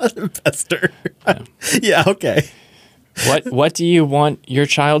 Investor. Yeah, okay. What do you want your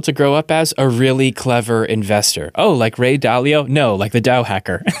child to grow up as? A really clever investor. Oh, like Ray Dalio? No, like the DAO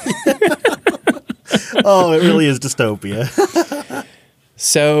hacker. Oh, it really is dystopia.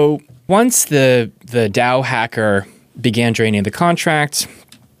 So once the DAO hacker began draining the contract,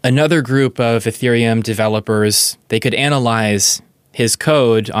 another group of Ethereum developers, they could analyze his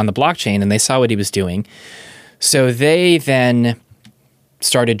code on the blockchain and they saw what he was doing. So they then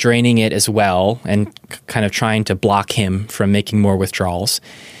started draining it as well and kind of trying to block him from making more withdrawals.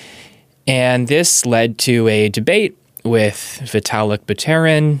 And this led to a debate with Vitalik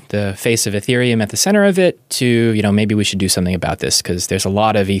Buterin, the face of Ethereum, at the center of it, to, maybe we should do something about this because there's a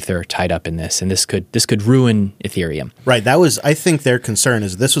lot of ether tied up in this, and this could ruin Ethereum. Right. That was, I think, their concern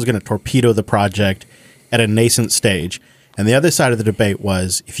is this was going to torpedo the project at a nascent stage. And the other side of the debate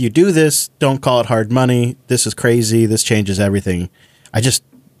was, if you do this, don't call it hard money. This is crazy. This changes everything. I just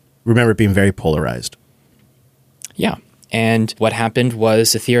remember it being very polarized. Yeah. And what happened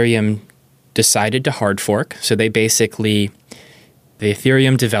was Ethereum decided to hard fork. So the Ethereum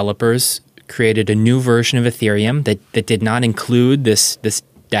developers created a new version of Ethereum that did not include this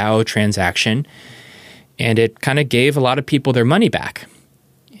DAO transaction. And it kind of gave a lot of people their money back.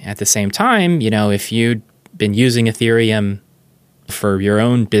 At the same time, if you'd been using Ethereum for your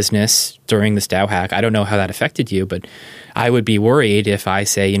own business during this DAO hack, I don't know how that affected you, but I would be worried if I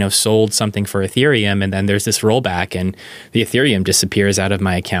say, sold something for Ethereum and then there's this rollback and the Ethereum disappears out of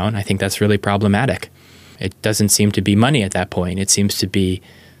my account. I think that's really problematic. It doesn't seem to be money at that point. It seems to be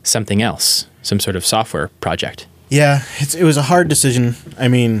something else, some sort of software project. Yeah, it was a hard decision. I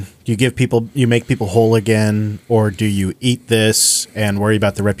mean, you make people whole again, or do you eat this and worry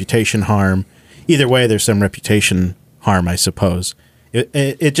about the reputation harm? Either way, there's some reputation harm, I suppose.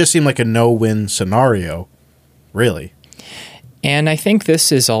 It just seemed like a no-win scenario, really. And I think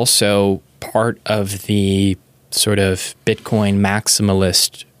this is also part of the sort of Bitcoin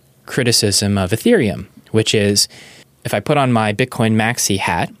maximalist criticism of Ethereum, which is if I put on my Bitcoin maxi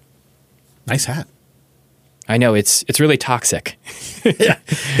hat. Nice hat. I know it's really toxic. Yeah,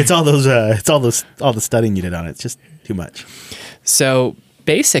 it's all the studying you did on it. It's just too much. So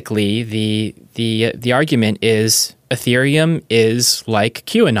basically, the argument is Ethereum is like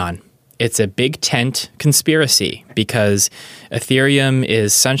QAnon. It's a big tent conspiracy because Ethereum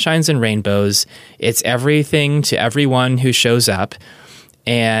is sunshines and rainbows. It's everything to everyone who shows up,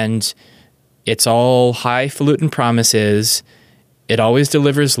 and it's all highfalutin promises. It always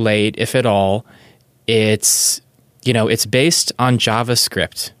delivers late, if at all. It's based on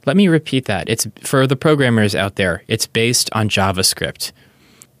JavaScript. Let me repeat that. It's for the programmers out there. It's based on JavaScript.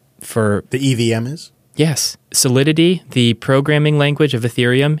 For the EVM is? Yes. Solidity, the programming language of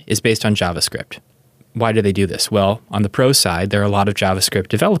Ethereum, is based on JavaScript. Why do they do this? Well, on the pro side, there are a lot of JavaScript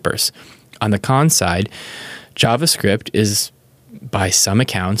developers. On the con side, JavaScript is, by some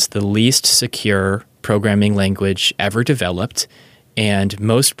accounts, the least secure programming language ever developed. And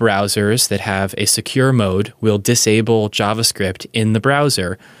most browsers that have a secure mode will disable JavaScript in the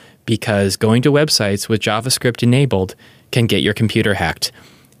browser because going to websites with JavaScript enabled can get your computer hacked.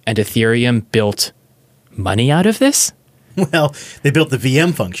 And Ethereum built money out of this? Well, they built the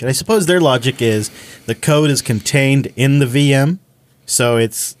VM function. I suppose their logic is the code is contained in the VM. So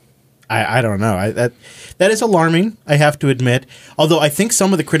it's, I don't know. That is alarming, I have to admit. Although I think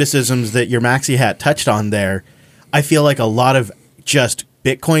some of the criticisms that your Maxi Hat touched on there, I feel like a lot of just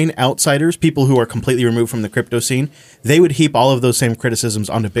Bitcoin outsiders, people who are completely removed from the crypto scene, they would heap all of those same criticisms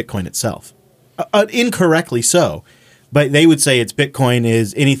onto Bitcoin itself. Incorrectly so. But they would say it's Bitcoin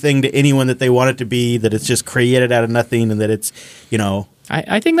is anything to anyone that they want it to be, that it's just created out of nothing, and that it's,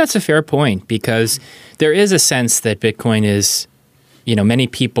 I think that's a fair point, because there is a sense that Bitcoin is, many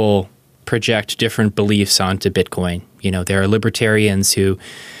people project different beliefs onto Bitcoin. There are libertarians who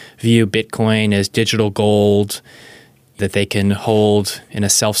view Bitcoin as digital gold that they can hold in a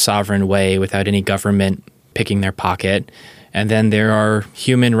self-sovereign way without any government picking their pocket. And then there are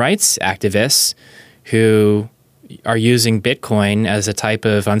human rights activists who are using Bitcoin as a type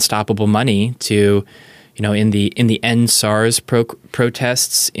of unstoppable money to, in the end SARS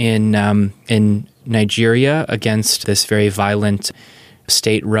protests in Nigeria against this very violent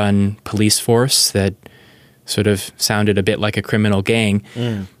state-run police force that sort of sounded a bit like a criminal gang.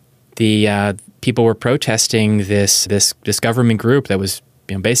 The people were protesting this government group that was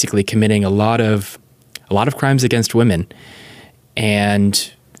basically committing a lot of crimes against women,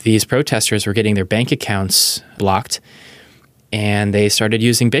 and these protesters were getting their bank accounts blocked, and they started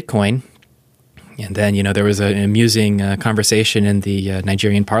using Bitcoin. And then, there was an amusing conversation in the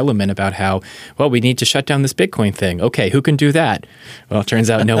Nigerian parliament about how, well, we need to shut down this Bitcoin thing. Okay, who can do that? Well, it turns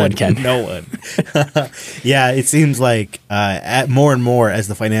out no one can. No one. Yeah, it seems like more and more as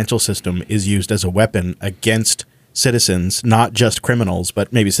the financial system is used as a weapon against citizens, not just criminals,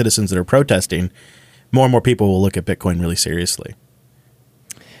 but maybe citizens that are protesting, more and more people will look at Bitcoin really seriously.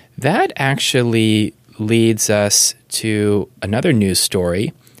 That actually leads us to another news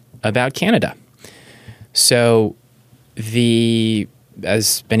story about Canada. So,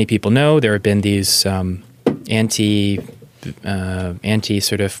 as many people know, there have been these anti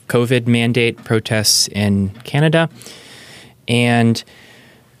sort of COVID mandate protests in Canada, and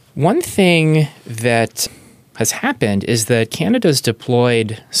one thing that has happened is that Canada's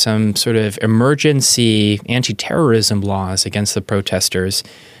deployed some sort of emergency anti-terrorism laws against the protesters,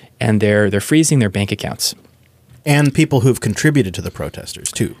 and they're freezing their bank accounts. And people who've contributed to the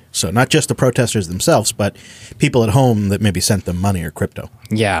protesters, too. So not just the protesters themselves, but people at home that maybe sent them money or crypto.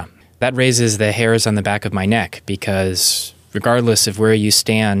 Yeah, that raises the hairs on the back of my neck, because regardless of where you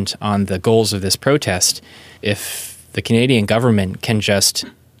stand on the goals of this protest, if the Canadian government can just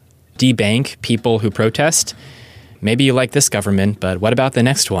debank people who protest, maybe you like this government, but what about the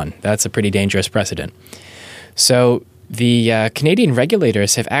next one? That's a pretty dangerous precedent. So the Canadian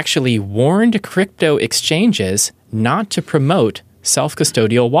regulators have actually warned crypto exchanges not to promote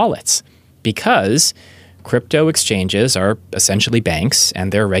self-custodial wallets, because crypto exchanges are essentially banks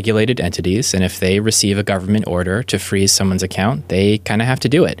and they're regulated entities, and if they receive a government order to freeze someone's account, they kind of have to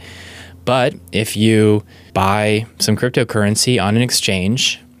do it. But if you buy some cryptocurrency on an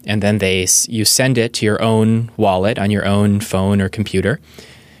exchange and then you send it to your own wallet on your own phone or computer,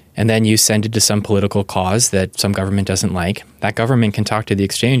 and then you send it to some political cause that some government doesn't like, that government can talk to the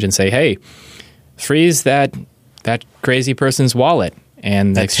exchange and say, hey, freeze that crazy person's wallet.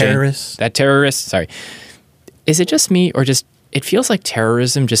 And that terrorist, sorry. Is it just me, or it feels like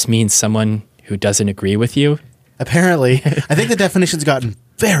terrorism just means someone who doesn't agree with you? Apparently. I think the definition's gotten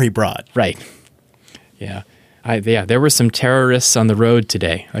very broad. Right. Yeah. There were some terrorists on the road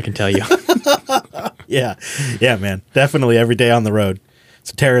today, I can tell you. Yeah, man. Definitely every day on the road.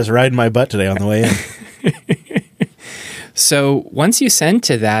 Some terrorists riding my butt today on the way in. So once you send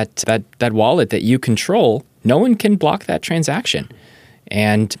to that wallet that you control, no one can block that transaction.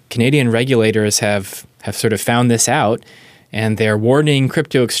 And Canadian regulators have sort of found this out, and they're warning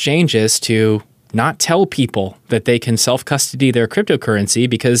crypto exchanges to not tell people that they can self-custody their cryptocurrency,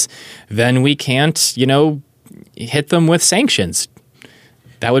 because then we can't, hit them with sanctions.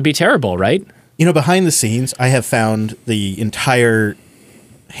 That would be terrible, right? Behind the scenes, I have found the entire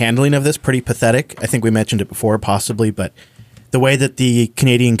handling of this pretty pathetic. I think we mentioned it before, possibly, but the way that the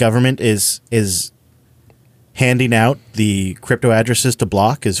Canadian government is handing out the crypto addresses to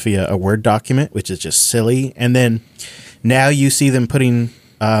block is via a Word document, which is just silly. And then now you see them putting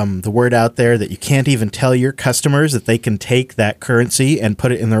the word out there that you can't even tell your customers that they can take that currency and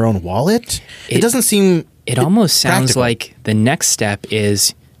put it in their own wallet. It doesn't seem... It almost sounds like the next step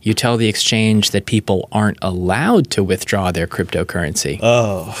is you tell the exchange that people aren't allowed to withdraw their cryptocurrency.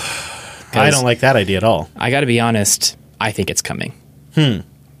 Oh, I don't like that idea at all. I got to be honest, I think it's coming.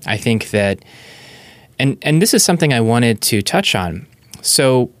 I think that, and this is something I wanted to touch on.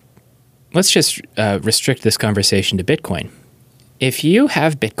 So let's just restrict this conversation to Bitcoin. If you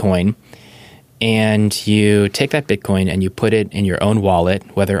have Bitcoin and you take that Bitcoin and you put it in your own wallet,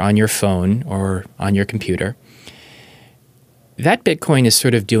 whether on your phone or on your computer, that Bitcoin is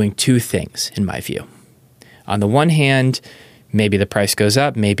sort of doing two things, in my view. On the one hand, maybe the price goes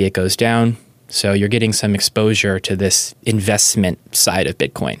up, maybe it goes down. So you're getting some exposure to this investment side of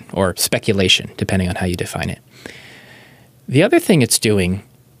Bitcoin, or speculation, depending on how you define it. The other thing it's doing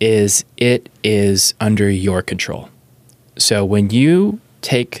is it is under your control. So when you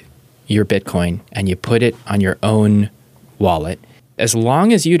take your Bitcoin and you put it on your own wallet, as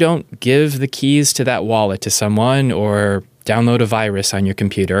long as you don't give the keys to that wallet to someone or download a virus on your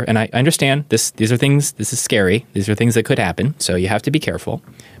computer, and I understand this is scary. These are things that could happen, so you have to be careful.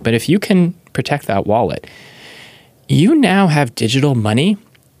 But if you can protect that wallet, you now have digital money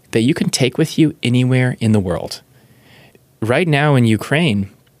that you can take with you anywhere in the world. Right now in Ukraine,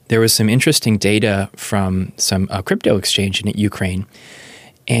 there was some interesting data from some crypto exchange in Ukraine,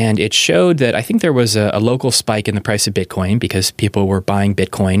 and it showed that I think there was a local spike in the price of Bitcoin because people were buying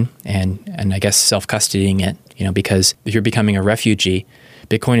Bitcoin and I guess self-custodying it, because if you're becoming a refugee,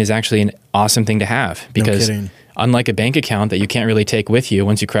 Bitcoin is actually an awesome thing to have because unlike a bank account that you can't really take with you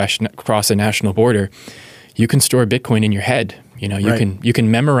once you cross a national border, you can store Bitcoin in your head. You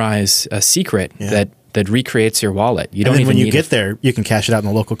can memorize a secret that recreates your wallet. You don't even when you need get there, you can cash it out in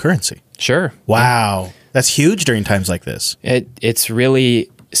the local currency. Sure. Wow. Yeah. That's huge during times like this. It's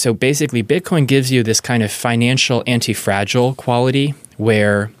really, so basically Bitcoin gives you this kind of financial anti-fragile quality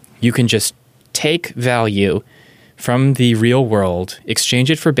where you can just take value from the real world,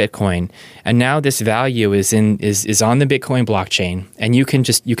 exchange it for Bitcoin, and now this value is on the Bitcoin blockchain, and you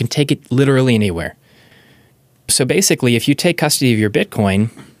can take it literally anywhere. So basically, if you take custody of your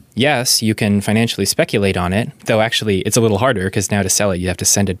Bitcoin, yes, you can financially speculate on it, though actually it's a little harder because now to sell it, you have to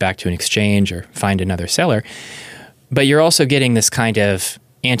send it back to an exchange or find another seller. But you're also getting this kind of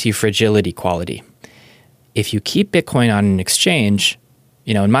anti-fragility quality. If you keep Bitcoin on an exchange,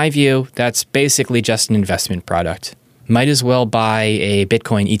 in my view, that's basically just an investment product. Might as well buy a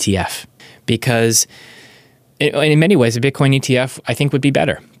Bitcoin ETF because in many ways, a Bitcoin ETF, I think, would be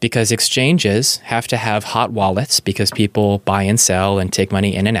better because exchanges have to have hot wallets because people buy and sell and take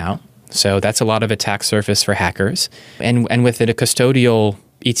money in and out. So that's a lot of attack surface for hackers. And with it, a custodial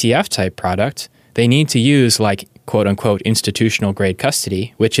ETF type product, they need to use quote unquote institutional grade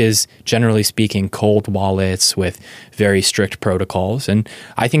custody, which is generally speaking cold wallets with very strict protocols. And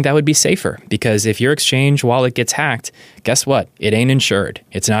I think that would be safer because if your exchange wallet gets hacked, guess what? It ain't insured.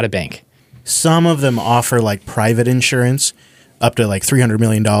 It's not a bank. Some of them offer private insurance up to $300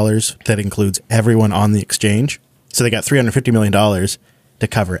 million that includes everyone on the exchange. So they got $350 million to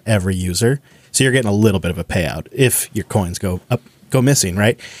cover every user. So you're getting a little bit of a payout if your coins go missing,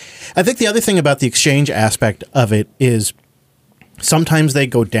 right? I think the other thing about the exchange aspect of it is sometimes they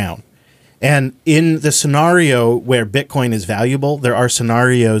go down. And in the scenario where Bitcoin is valuable, there are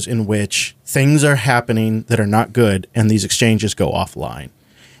scenarios in which things are happening that are not good and these exchanges go offline.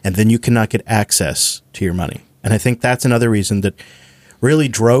 And then you cannot get access to your money. And I think that's another reason that really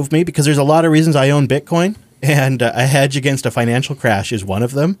drove me, because there's a lot of reasons I own Bitcoin, and a hedge against a financial crash is one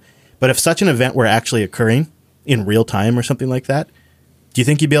of them. But if such an event were actually occurring in real time or something like that, do you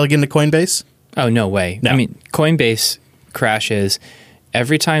think you'd be able to get into Coinbase? Oh, no way. No. I mean, Coinbase crashes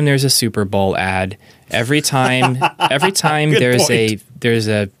every time there's a Super Bowl ad, every time there's a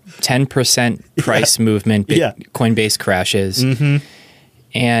 10% price movement, Coinbase crashes. Mm-hmm.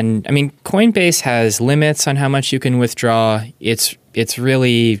 And I mean, Coinbase has limits on how much you can withdraw. It's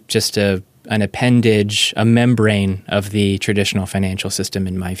really just an appendage, a membrane of the traditional financial system,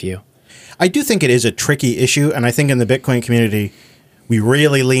 in my view. I do think it is a tricky issue, and I think in the Bitcoin community, we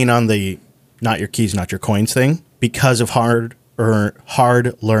really lean on the not your keys, not your coins thing because of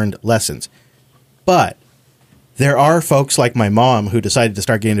hard-learned lessons. But there are folks like my mom who decided to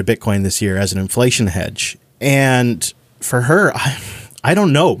start getting into Bitcoin this year as an inflation hedge. And for her, I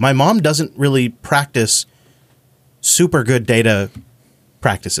don't know. My mom doesn't really practice super good data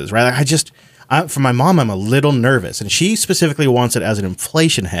practices, right? For my mom, I'm a little nervous. And she specifically wants it as an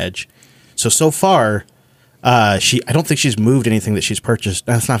inflation hedge. So far, I don't think she's moved anything that she's purchased.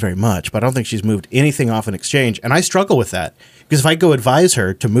 That's not very much, but I don't think she's moved anything off an exchange. And I struggle with that because if I go advise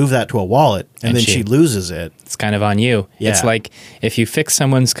her to move that to a wallet and then she loses it. It's kind of on you. Yeah. It's like if you fix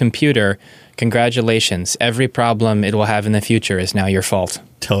someone's computer, congratulations. Every problem it will have in the future is now your fault.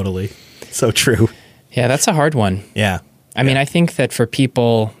 Totally. So true. Yeah, that's a hard one. Yeah. I mean, I think that for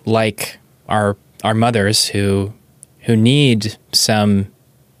people like our mothers who need some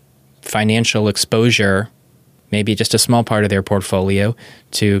financial exposure, maybe just a small part of their portfolio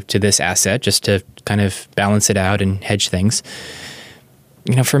to this asset, just to kind of balance it out and hedge things.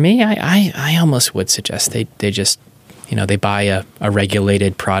 For me, I almost would suggest they just, they buy a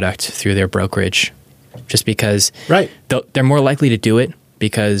regulated product through their brokerage, just because they're more likely to do it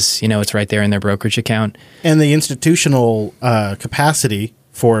because, it's right there in their brokerage account. And the institutional capacity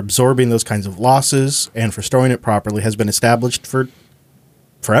for absorbing those kinds of losses and for storing it properly has been established for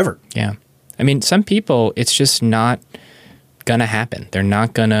forever. Yeah. I mean, some people, it's just not going to happen. They're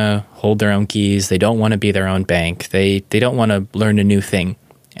not going to hold their own keys. They don't want to be their own bank. They don't want to learn a new thing.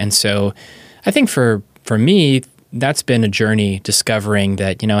 And so I think for me, that's been a journey discovering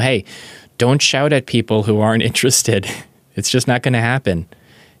that, hey, don't shout at people who aren't interested. It's just not going to happen.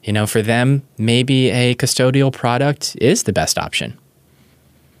 For them, maybe a custodial product is the best option.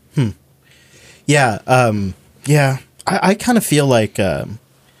 Yeah. I kind of feel like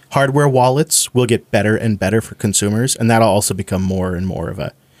hardware wallets will get better and better for consumers, and that'll also become more and more of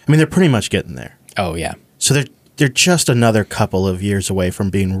they're pretty much getting there. Oh, yeah. So they're just another couple of years away from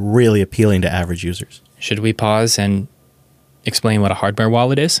being really appealing to average users. Should we pause and explain what a hardware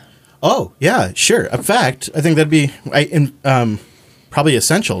wallet is? Oh, yeah, sure. In fact, I think that'd be probably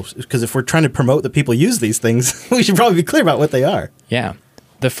essential, because if we're trying to promote that people use these things, we should probably be clear about what they are. Yeah.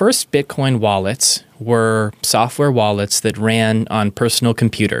 The first Bitcoin wallets were software wallets that ran on personal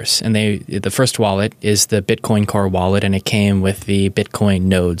computers. And the first wallet is the Bitcoin Core wallet, and it came with the Bitcoin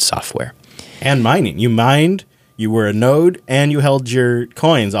Node software. And mining. You mined, you were a node, and you held your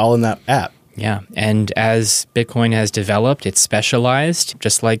coins all in that app. Yeah. And as Bitcoin has developed, it's specialized,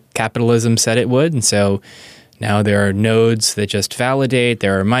 just like capitalism said it would. And so now there are nodes that just validate,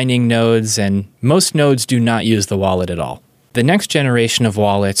 there are mining nodes, and most nodes do not use the wallet at all. The next generation of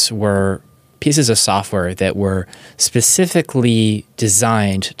wallets were pieces of software that were specifically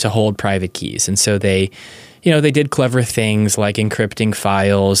designed to hold private keys. And so they did clever things like encrypting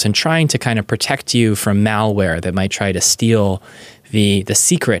files and trying to kind of protect you from malware that might try to steal the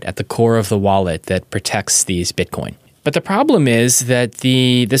secret at the core of the wallet that protects these Bitcoin. But the problem is that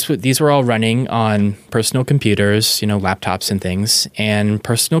these were all running on personal computers, laptops and things. And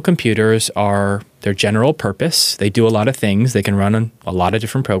personal computers are their general purpose. They do a lot of things. They can run on a lot of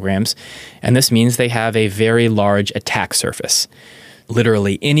different programs. And this means they have a very large attack surface.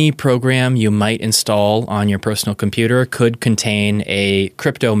 Literally any program you might install on your personal computer could contain a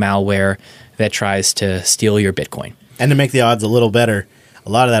crypto malware that tries to steal your Bitcoin. And to make the odds a little better,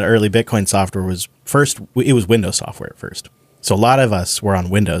 a lot of that early Bitcoin software was Windows software at first. So a lot of us were on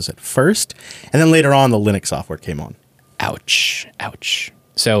Windows at first, and then later on the Linux software came on. Ouch.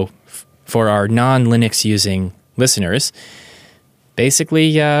 So for our non-Linux using listeners,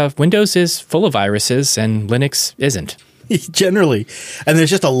 basically Windows is full of viruses and Linux isn't. Generally. And there's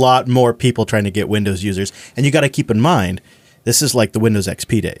just a lot more people trying to get Windows users. And you got to keep in mind, this is like the Windows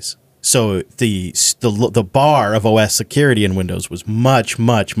XP days. So the bar of OS security in Windows was much,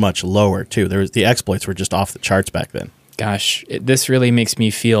 much, much lower too. The exploits were just off the charts back then. Gosh, this really makes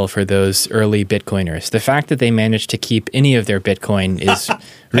me feel for those early Bitcoiners. The fact that they managed to keep any of their Bitcoin is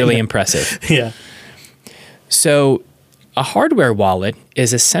really impressive. Yeah. So a hardware wallet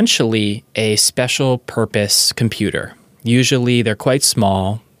is essentially a special purpose computer. Usually they're quite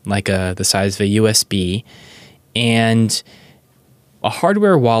small, like the size of a USB, and a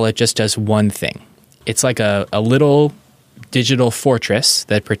hardware wallet just does one thing. It's like a little digital fortress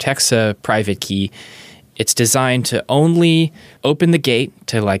that protects a private key. It's designed to only open the gate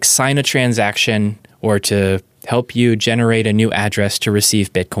to sign a transaction or to help you generate a new address to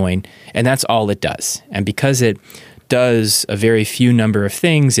receive Bitcoin, and that's all it does. And because it does a very few number of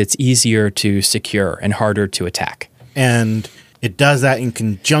things, it's easier to secure and harder to attack. And it does that in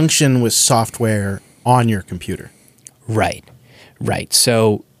conjunction with software on your computer. Right.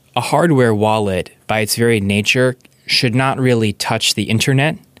 So a hardware wallet, by its very nature, should not really touch the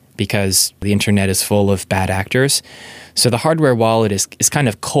internet because the internet is full of bad actors. So the hardware wallet is kind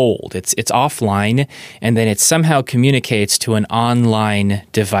of cold. It's offline, and then it somehow communicates to an online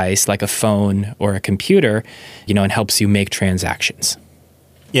device like a phone or a computer, and helps you make transactions.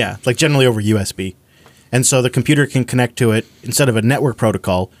 Yeah, like generally over USB. And so the computer can connect to it instead of a network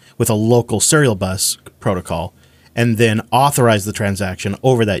protocol with a local serial bus protocol, and then authorize the transaction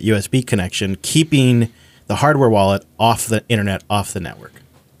over that USB connection, keeping the hardware wallet off the internet, off the network.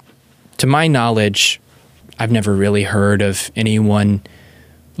 To my knowledge, I've never really heard of anyone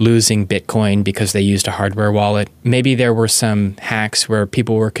losing Bitcoin because they used a hardware wallet. Maybe there were some hacks where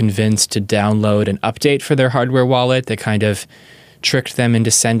people were convinced to download an update for their hardware wallet that kind of tricked them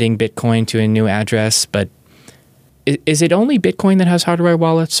into sending Bitcoin to a new address. But is it only Bitcoin that has hardware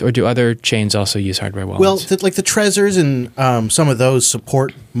wallets, or do other chains also use hardware wallets? Well, like the Trezors and some of those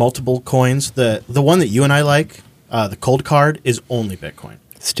support multiple coins. The one that you and I like, the Cold Card, is only Bitcoin.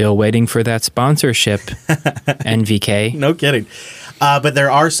 Still waiting for that sponsorship, NVK. No kidding. But there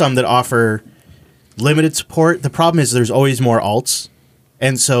are some that offer limited support. The problem is there's always more alts.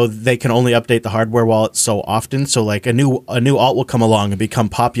 And so they can only update the hardware wallet so often. So like a new alt will come along and become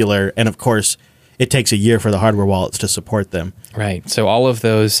popular. And of course, it takes a year for the hardware wallets to support them. Right. So all of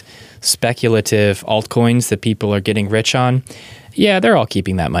those speculative altcoins that people are getting rich on, yeah, they're all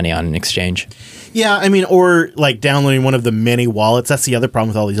keeping that money on an exchange. Yeah, I mean, or like downloading one of the many wallets. That's the other problem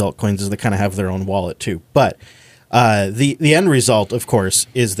with all these altcoins is they kind of have their own wallet too. But the end result, of course,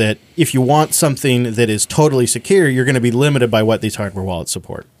 is that if you want something that is totally secure, you're going to be limited by what these hardware wallets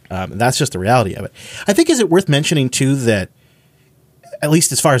support. That's just the reality of it. I think, is it worth mentioning too that, at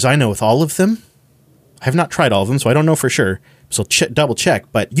least as far as I know with all of them, I have not tried all of them, so I don't know for sure. So double check,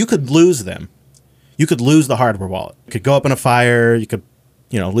 but you could lose them. You could lose the hardware wallet. You could go up in a fire. You could,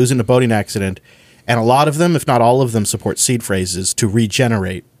 lose in a boating accident. And a lot of them, if not all of them, support seed phrases to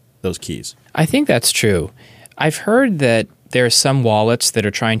regenerate those keys. I think that's true. I've heard that there are some wallets that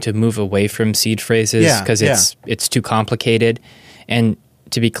are trying to move away from seed phrases because it's too complicated. And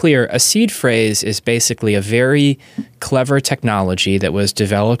to be clear, a seed phrase is basically a very clever technology that was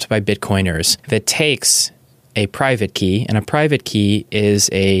developed by Bitcoiners that takes a private key, and a private key is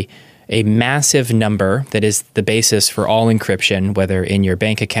a massive number that is the basis for all encryption, whether in your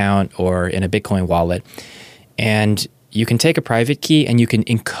bank account or in a Bitcoin wallet. And you can take a private key and you can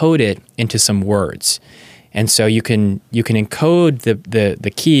encode it into some words. And so you can encode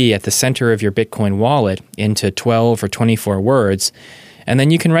the key at the center of your Bitcoin wallet into 12 or 24 words, and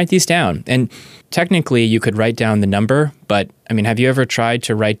then you can write these down. And technically, you could write down the number, but I mean, have you ever tried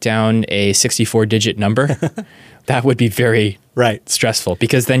to write down a 64-digit number? That would be very stressful,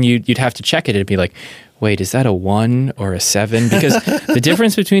 because then you'd have to check it. It'd be like, wait, is that a 1 or a 7? Because the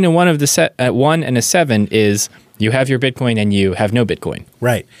difference between a 1 and a 7 is you have your Bitcoin and you have no Bitcoin.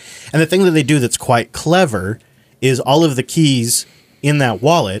 Right. And the thing that they do that's quite clever is all of the keys in that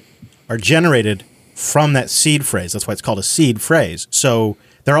wallet are generated from that seed phrase. That's why it's called a seed phrase. So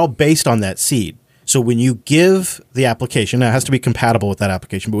they're all based on that seed. So when you give the application, now it has to be compatible with that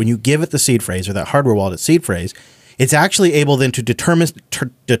application, but when you give it the seed phrase or that hardware wallet seed phrase, it's actually able then to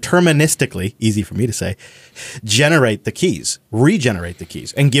deterministically, easy for me to say, regenerate the keys,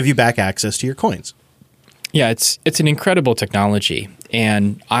 and give you back access to your coins. Yeah, it's an incredible technology.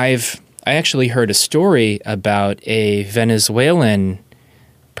 And I actually heard a story about a Venezuelan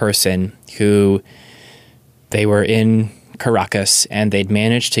person who they were in Caracas and they'd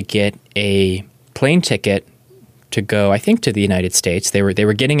managed to get a plane ticket to go, I think, to the United States. They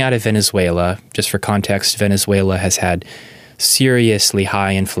were getting out of Venezuela. Just for context, Venezuela has had seriously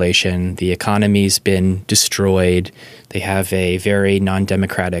high inflation. The economy's been destroyed. They have a very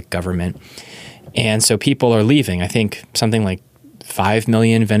non-democratic government. And so people are leaving. I think something like 5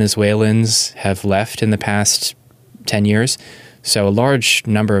 million Venezuelans have left in the past 10 years. So a large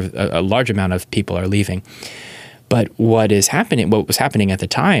amount of people are leaving. But what was happening at the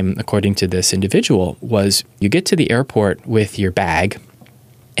time, according to this individual, was you get to the airport with your bag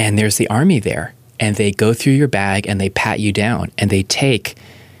and there's the army there, and they go through your bag and they pat you down and they take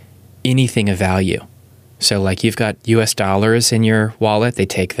anything of value. So like you've got US dollars in your wallet, they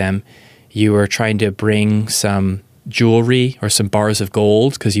take them. You are trying to bring some jewelry or some bars of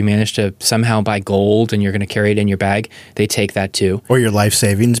gold because you managed to somehow buy gold and you're going to carry it in your bag, they take that too. Or your life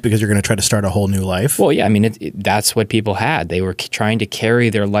savings because you're going to try to start a whole new life. Well, yeah, I mean, that's what people had. They were trying to carry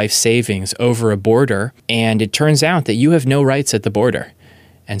their life savings over a border, and it turns out that you have no rights at the border.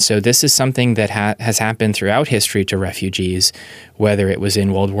 And so this is something that has happened throughout history to refugees, whether it was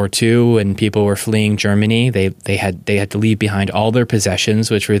in World War II and people were fleeing Germany. They had to leave behind all their possessions,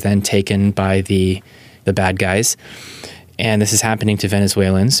 which were then taken by the bad guys. And this is happening to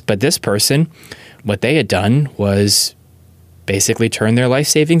Venezuelans. But this person, what they had done was basically turn their life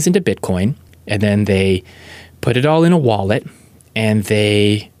savings into Bitcoin, and then they put it all in a wallet, and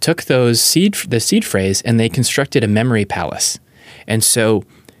they took the seed phrase and they constructed a memory palace. And so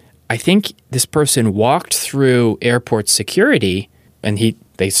I think this person walked through airport security, and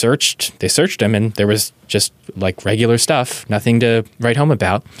they searched him, and there was just like regular stuff, nothing to write home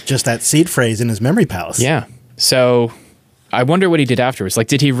about. Just that seed phrase in his memory palace. Yeah. So I wonder what he did afterwards. Like,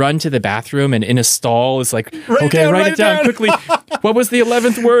 did he run to the bathroom and in a stall is like, write it down quickly. What was the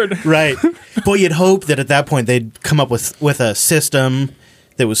 11th word? Right. Well, you'd hope that at that point they'd come up with a system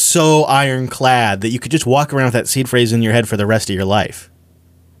that was so ironclad that you could just walk around with that seed phrase in your head for the rest of your life.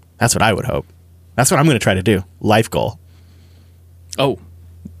 That's what I would hope. That's what I'm going to try to do. Life goal. Oh,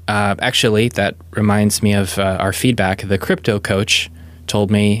 actually, that reminds me of our feedback. The crypto coach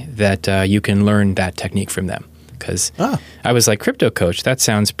told me that you can learn that technique from them. Because I was like, crypto coach, that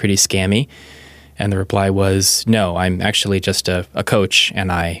sounds pretty scammy. And the reply was, no, I'm actually just a coach,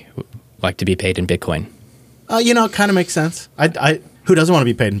 and I like to be paid in Bitcoin. It kind of makes sense. Who doesn't want to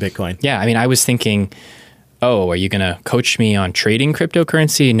be paid in Bitcoin? Yeah, I mean, I was thinking, Oh, are you going to coach me on trading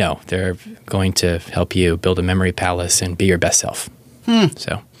cryptocurrency? No, they're going to help you build a memory palace and be your best self.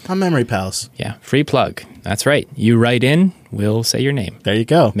 So, A memory palace. yeah, free plug. That's right. You write in, we'll say your name. There you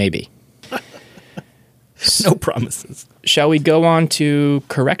go. Maybe. No promises. Shall we go on to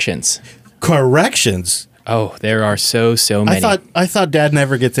corrections? Corrections? Oh, there are so many. I thought Dad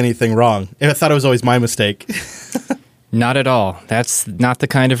never gets anything wrong. I thought it was always my mistake. Not at all. That's not the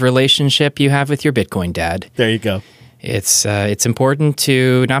kind of relationship you have with your Bitcoin dad. There you go. It's important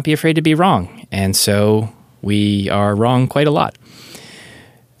to not be afraid to be wrong. And so we are wrong quite a lot.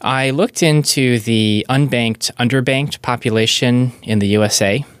 I looked into the unbanked, underbanked population in the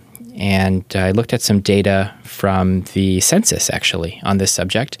USA, and I looked at some data from the census, actually, on this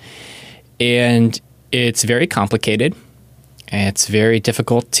subject. And it's very complicated. It's very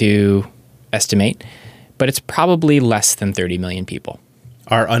difficult to estimate, but it's probably less than 30 million people.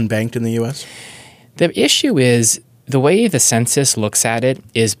 Are unbanked in the U.S.? The issue is the way the census looks at it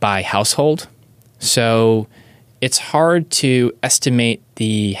is by household. So it's hard to estimate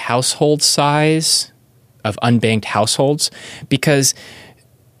the household size of unbanked households because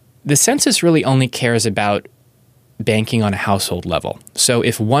the census really only cares about banking on a household level. So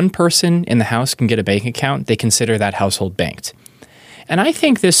if one person in the house can get a bank account, they consider that household banked. And I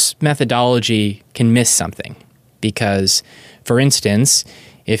think this methodology can miss something because, for instance,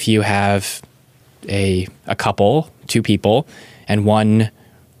 if you have a couple, two people, and one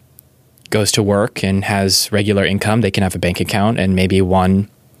goes to work and has regular income, they can have a bank account, and maybe one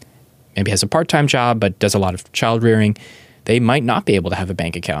has a part-time job but does a lot of child rearing, they might not be able to have a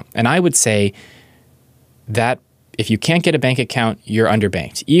bank account. And I would say that if you can't get a bank account, you're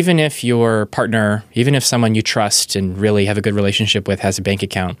underbanked. Even if your partner, even if someone you trust and really have a good relationship with has a bank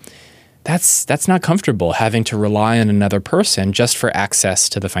account, that's not comfortable having to rely on another person just for access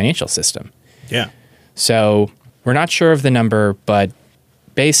to the financial system. Yeah. So we're not sure of the number, but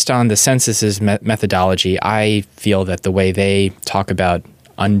based on the census's methodology, I feel that the way they talk about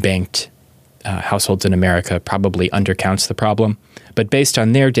unbanked households in America probably undercounts the problem. But based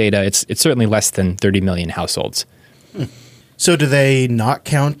on their data, it's certainly less than 30 million households. So do they not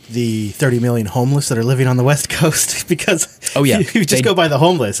count the 30 million homeless that are living on the West Coast? Because if you just go by the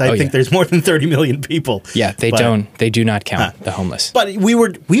homeless, I think there's more than 30 million people. Yeah, they do not count the homeless. But we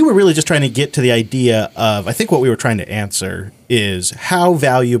were really just trying to get to the idea of, I think what we were trying to answer is how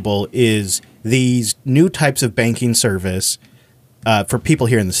valuable is these new types of banking service for people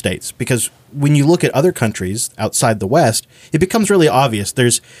here in the States? Because when you look at other countries outside the West, it becomes really obvious.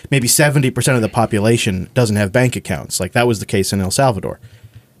 There's maybe 70% of the population doesn't have bank accounts. Like that was the case in El Salvador.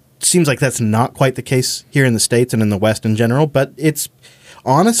 Seems like that's not quite the case here in the States and in the West in general. But it's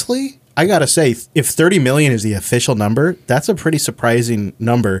honestly, I got to say, if 30 million is the official number, that's a pretty surprising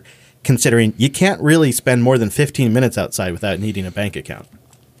number considering you can't really spend more than 15 minutes outside without needing a bank account.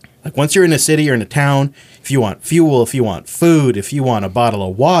 Like once you're in a city or in a town, if you want fuel, if you want food, if you want a bottle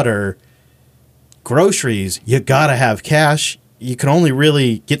of water, groceries, you got to have cash. You can only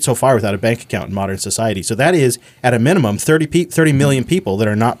really get so far without a bank account in modern society. So that is, at a minimum, 30 million people that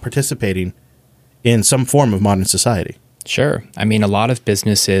are not participating in some form of modern society. Sure. I mean, a lot of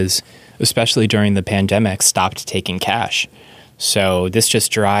businesses, especially during the pandemic, stopped taking cash. So this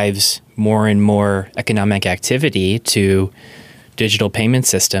just drives more and more economic activity to digital payment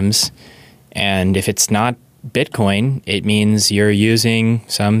systems. And if it's not Bitcoin, it means you're using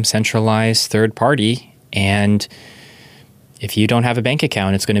some centralized third party. And if you don't have a bank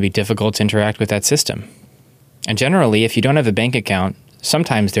account, it's going to be difficult to interact with that system. And generally, if you don't have a bank account,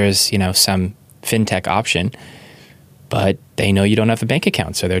 sometimes there's, some fintech option, but they know you don't have a bank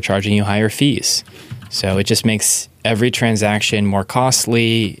account, so they're charging you higher fees. So it just makes every transaction more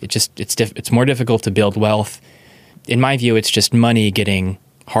costly. It's more difficult to build wealth. In my view, it's just money getting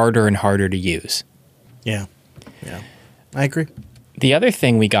harder and harder to use. Yeah, I agree. The other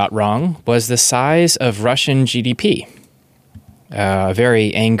thing we got wrong was the size of Russian GDP. A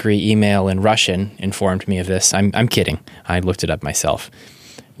very angry email in Russian informed me of this. I'm kidding. I looked it up myself.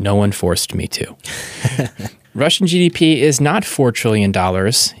 No one forced me to. Russian GDP is not $4 trillion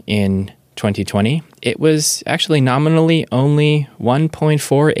in 2020. It was actually nominally only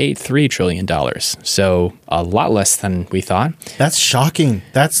 $1.483 trillion. So a lot less than we thought. That's shocking.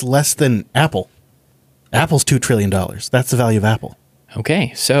 That's less than Apple. Apple's $2 trillion. That's the value of Apple.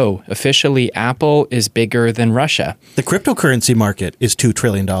 Okay, so officially Apple is bigger than Russia. The cryptocurrency market is $2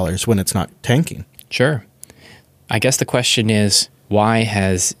 trillion when it's not tanking. Sure. I guess the question is, why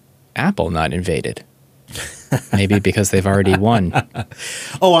has Apple not invaded? Maybe because they've already won.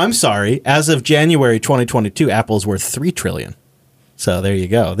 Oh, I'm sorry. As of January 2022, Apple's worth $3 trillion. So there you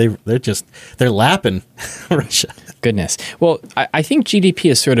go. They're lapping Russia. Goodness. Well, I think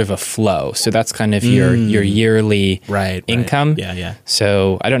GDP is sort of a flow. So that's kind of your yearly income. Yeah, yeah.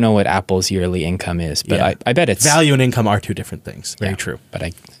 So I don't know what Apple's yearly income is, but I bet it's... Value and income are two different things. Very true. But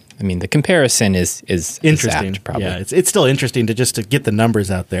I mean, the comparison is interesting. Apt, probably. Yeah, it's still interesting to get the numbers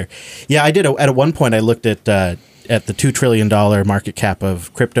out there. Yeah, I did. At one point, I looked at the $2 trillion market cap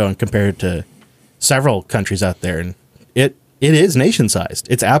of crypto and compared it to several countries out there, and it is nation sized.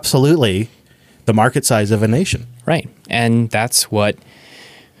 It's absolutely the market size of a nation. Right. And that's what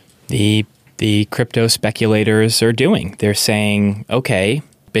the crypto speculators are doing. They're saying, okay,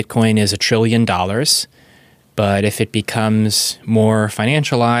 Bitcoin is $1 trillion, but if it becomes more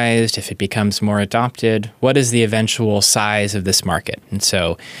financialized, if it becomes more adopted, what is the eventual size of this market? And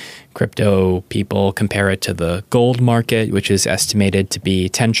so crypto people compare it to the gold market, which is estimated to be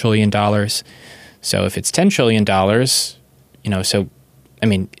 $10 trillion. So if it's $10 trillion,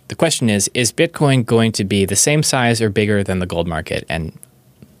 the question is Bitcoin going to be the same size or bigger than the gold market? And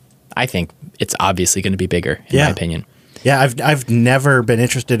I think it's obviously going to be bigger, in my opinion. Yeah, I've never been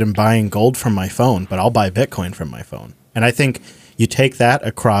interested in buying gold from my phone, but I'll buy Bitcoin from my phone. And I think you take that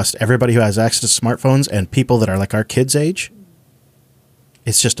across everybody who has access to smartphones and people that are like our kids' age,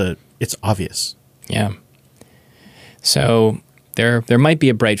 it's obvious. Yeah. So there might be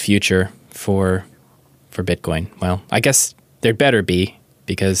a bright future for Bitcoin. Well, I guess there better be,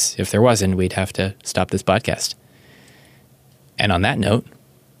 because if there wasn't, we'd have to stop this podcast. And on that note,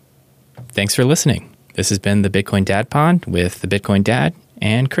 thanks for listening. This has been the Bitcoin Dad Pod with the Bitcoin Dad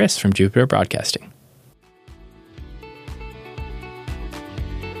and Chris from Jupiter Broadcasting.